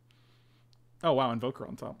realized, oh wow, Invoker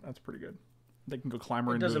on top. That's pretty good. They can go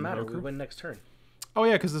climber It into doesn't matter. Invoker. We win next turn. Oh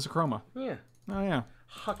yeah, because there's a chroma. Yeah. Oh yeah.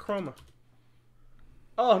 Ha chroma.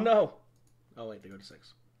 Oh no. Oh wait, they go to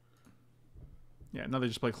 6. Yeah, now they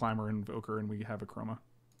just play climber and Invoker, and we have a chroma.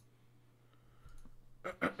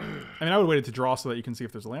 I mean, I would wait it to draw so that you can see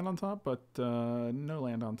if there's a land on top, but no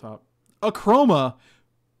land on top. A chroma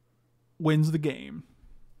wins the game.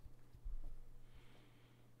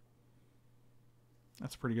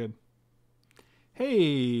 That's pretty good.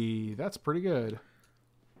 Hey, that's pretty good.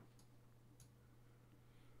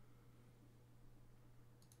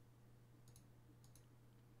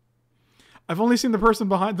 I've only seen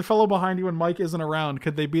the fellow behind you when Mike isn't around.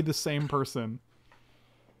 Could they be the same person?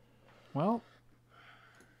 Well,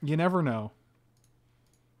 you never know.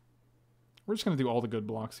 We're just going to do all the good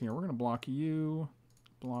blocks here. We're going to block you,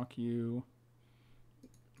 block you,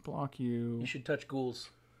 block you. You should touch ghouls.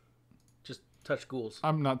 Just touch ghouls.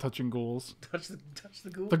 I'm not touching ghouls. Touch the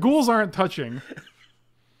ghouls. The ghouls aren't touching.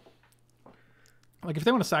 Like, if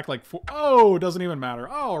they want to sack, like, oh, it doesn't even matter.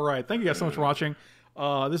 All right. Thank you guys so much for watching.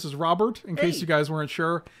 This is Robert, in case you guys weren't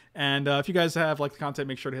sure. And if you guys have liked the content,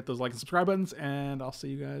 make sure to hit those like and subscribe buttons. And I'll see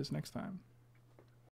you guys next time.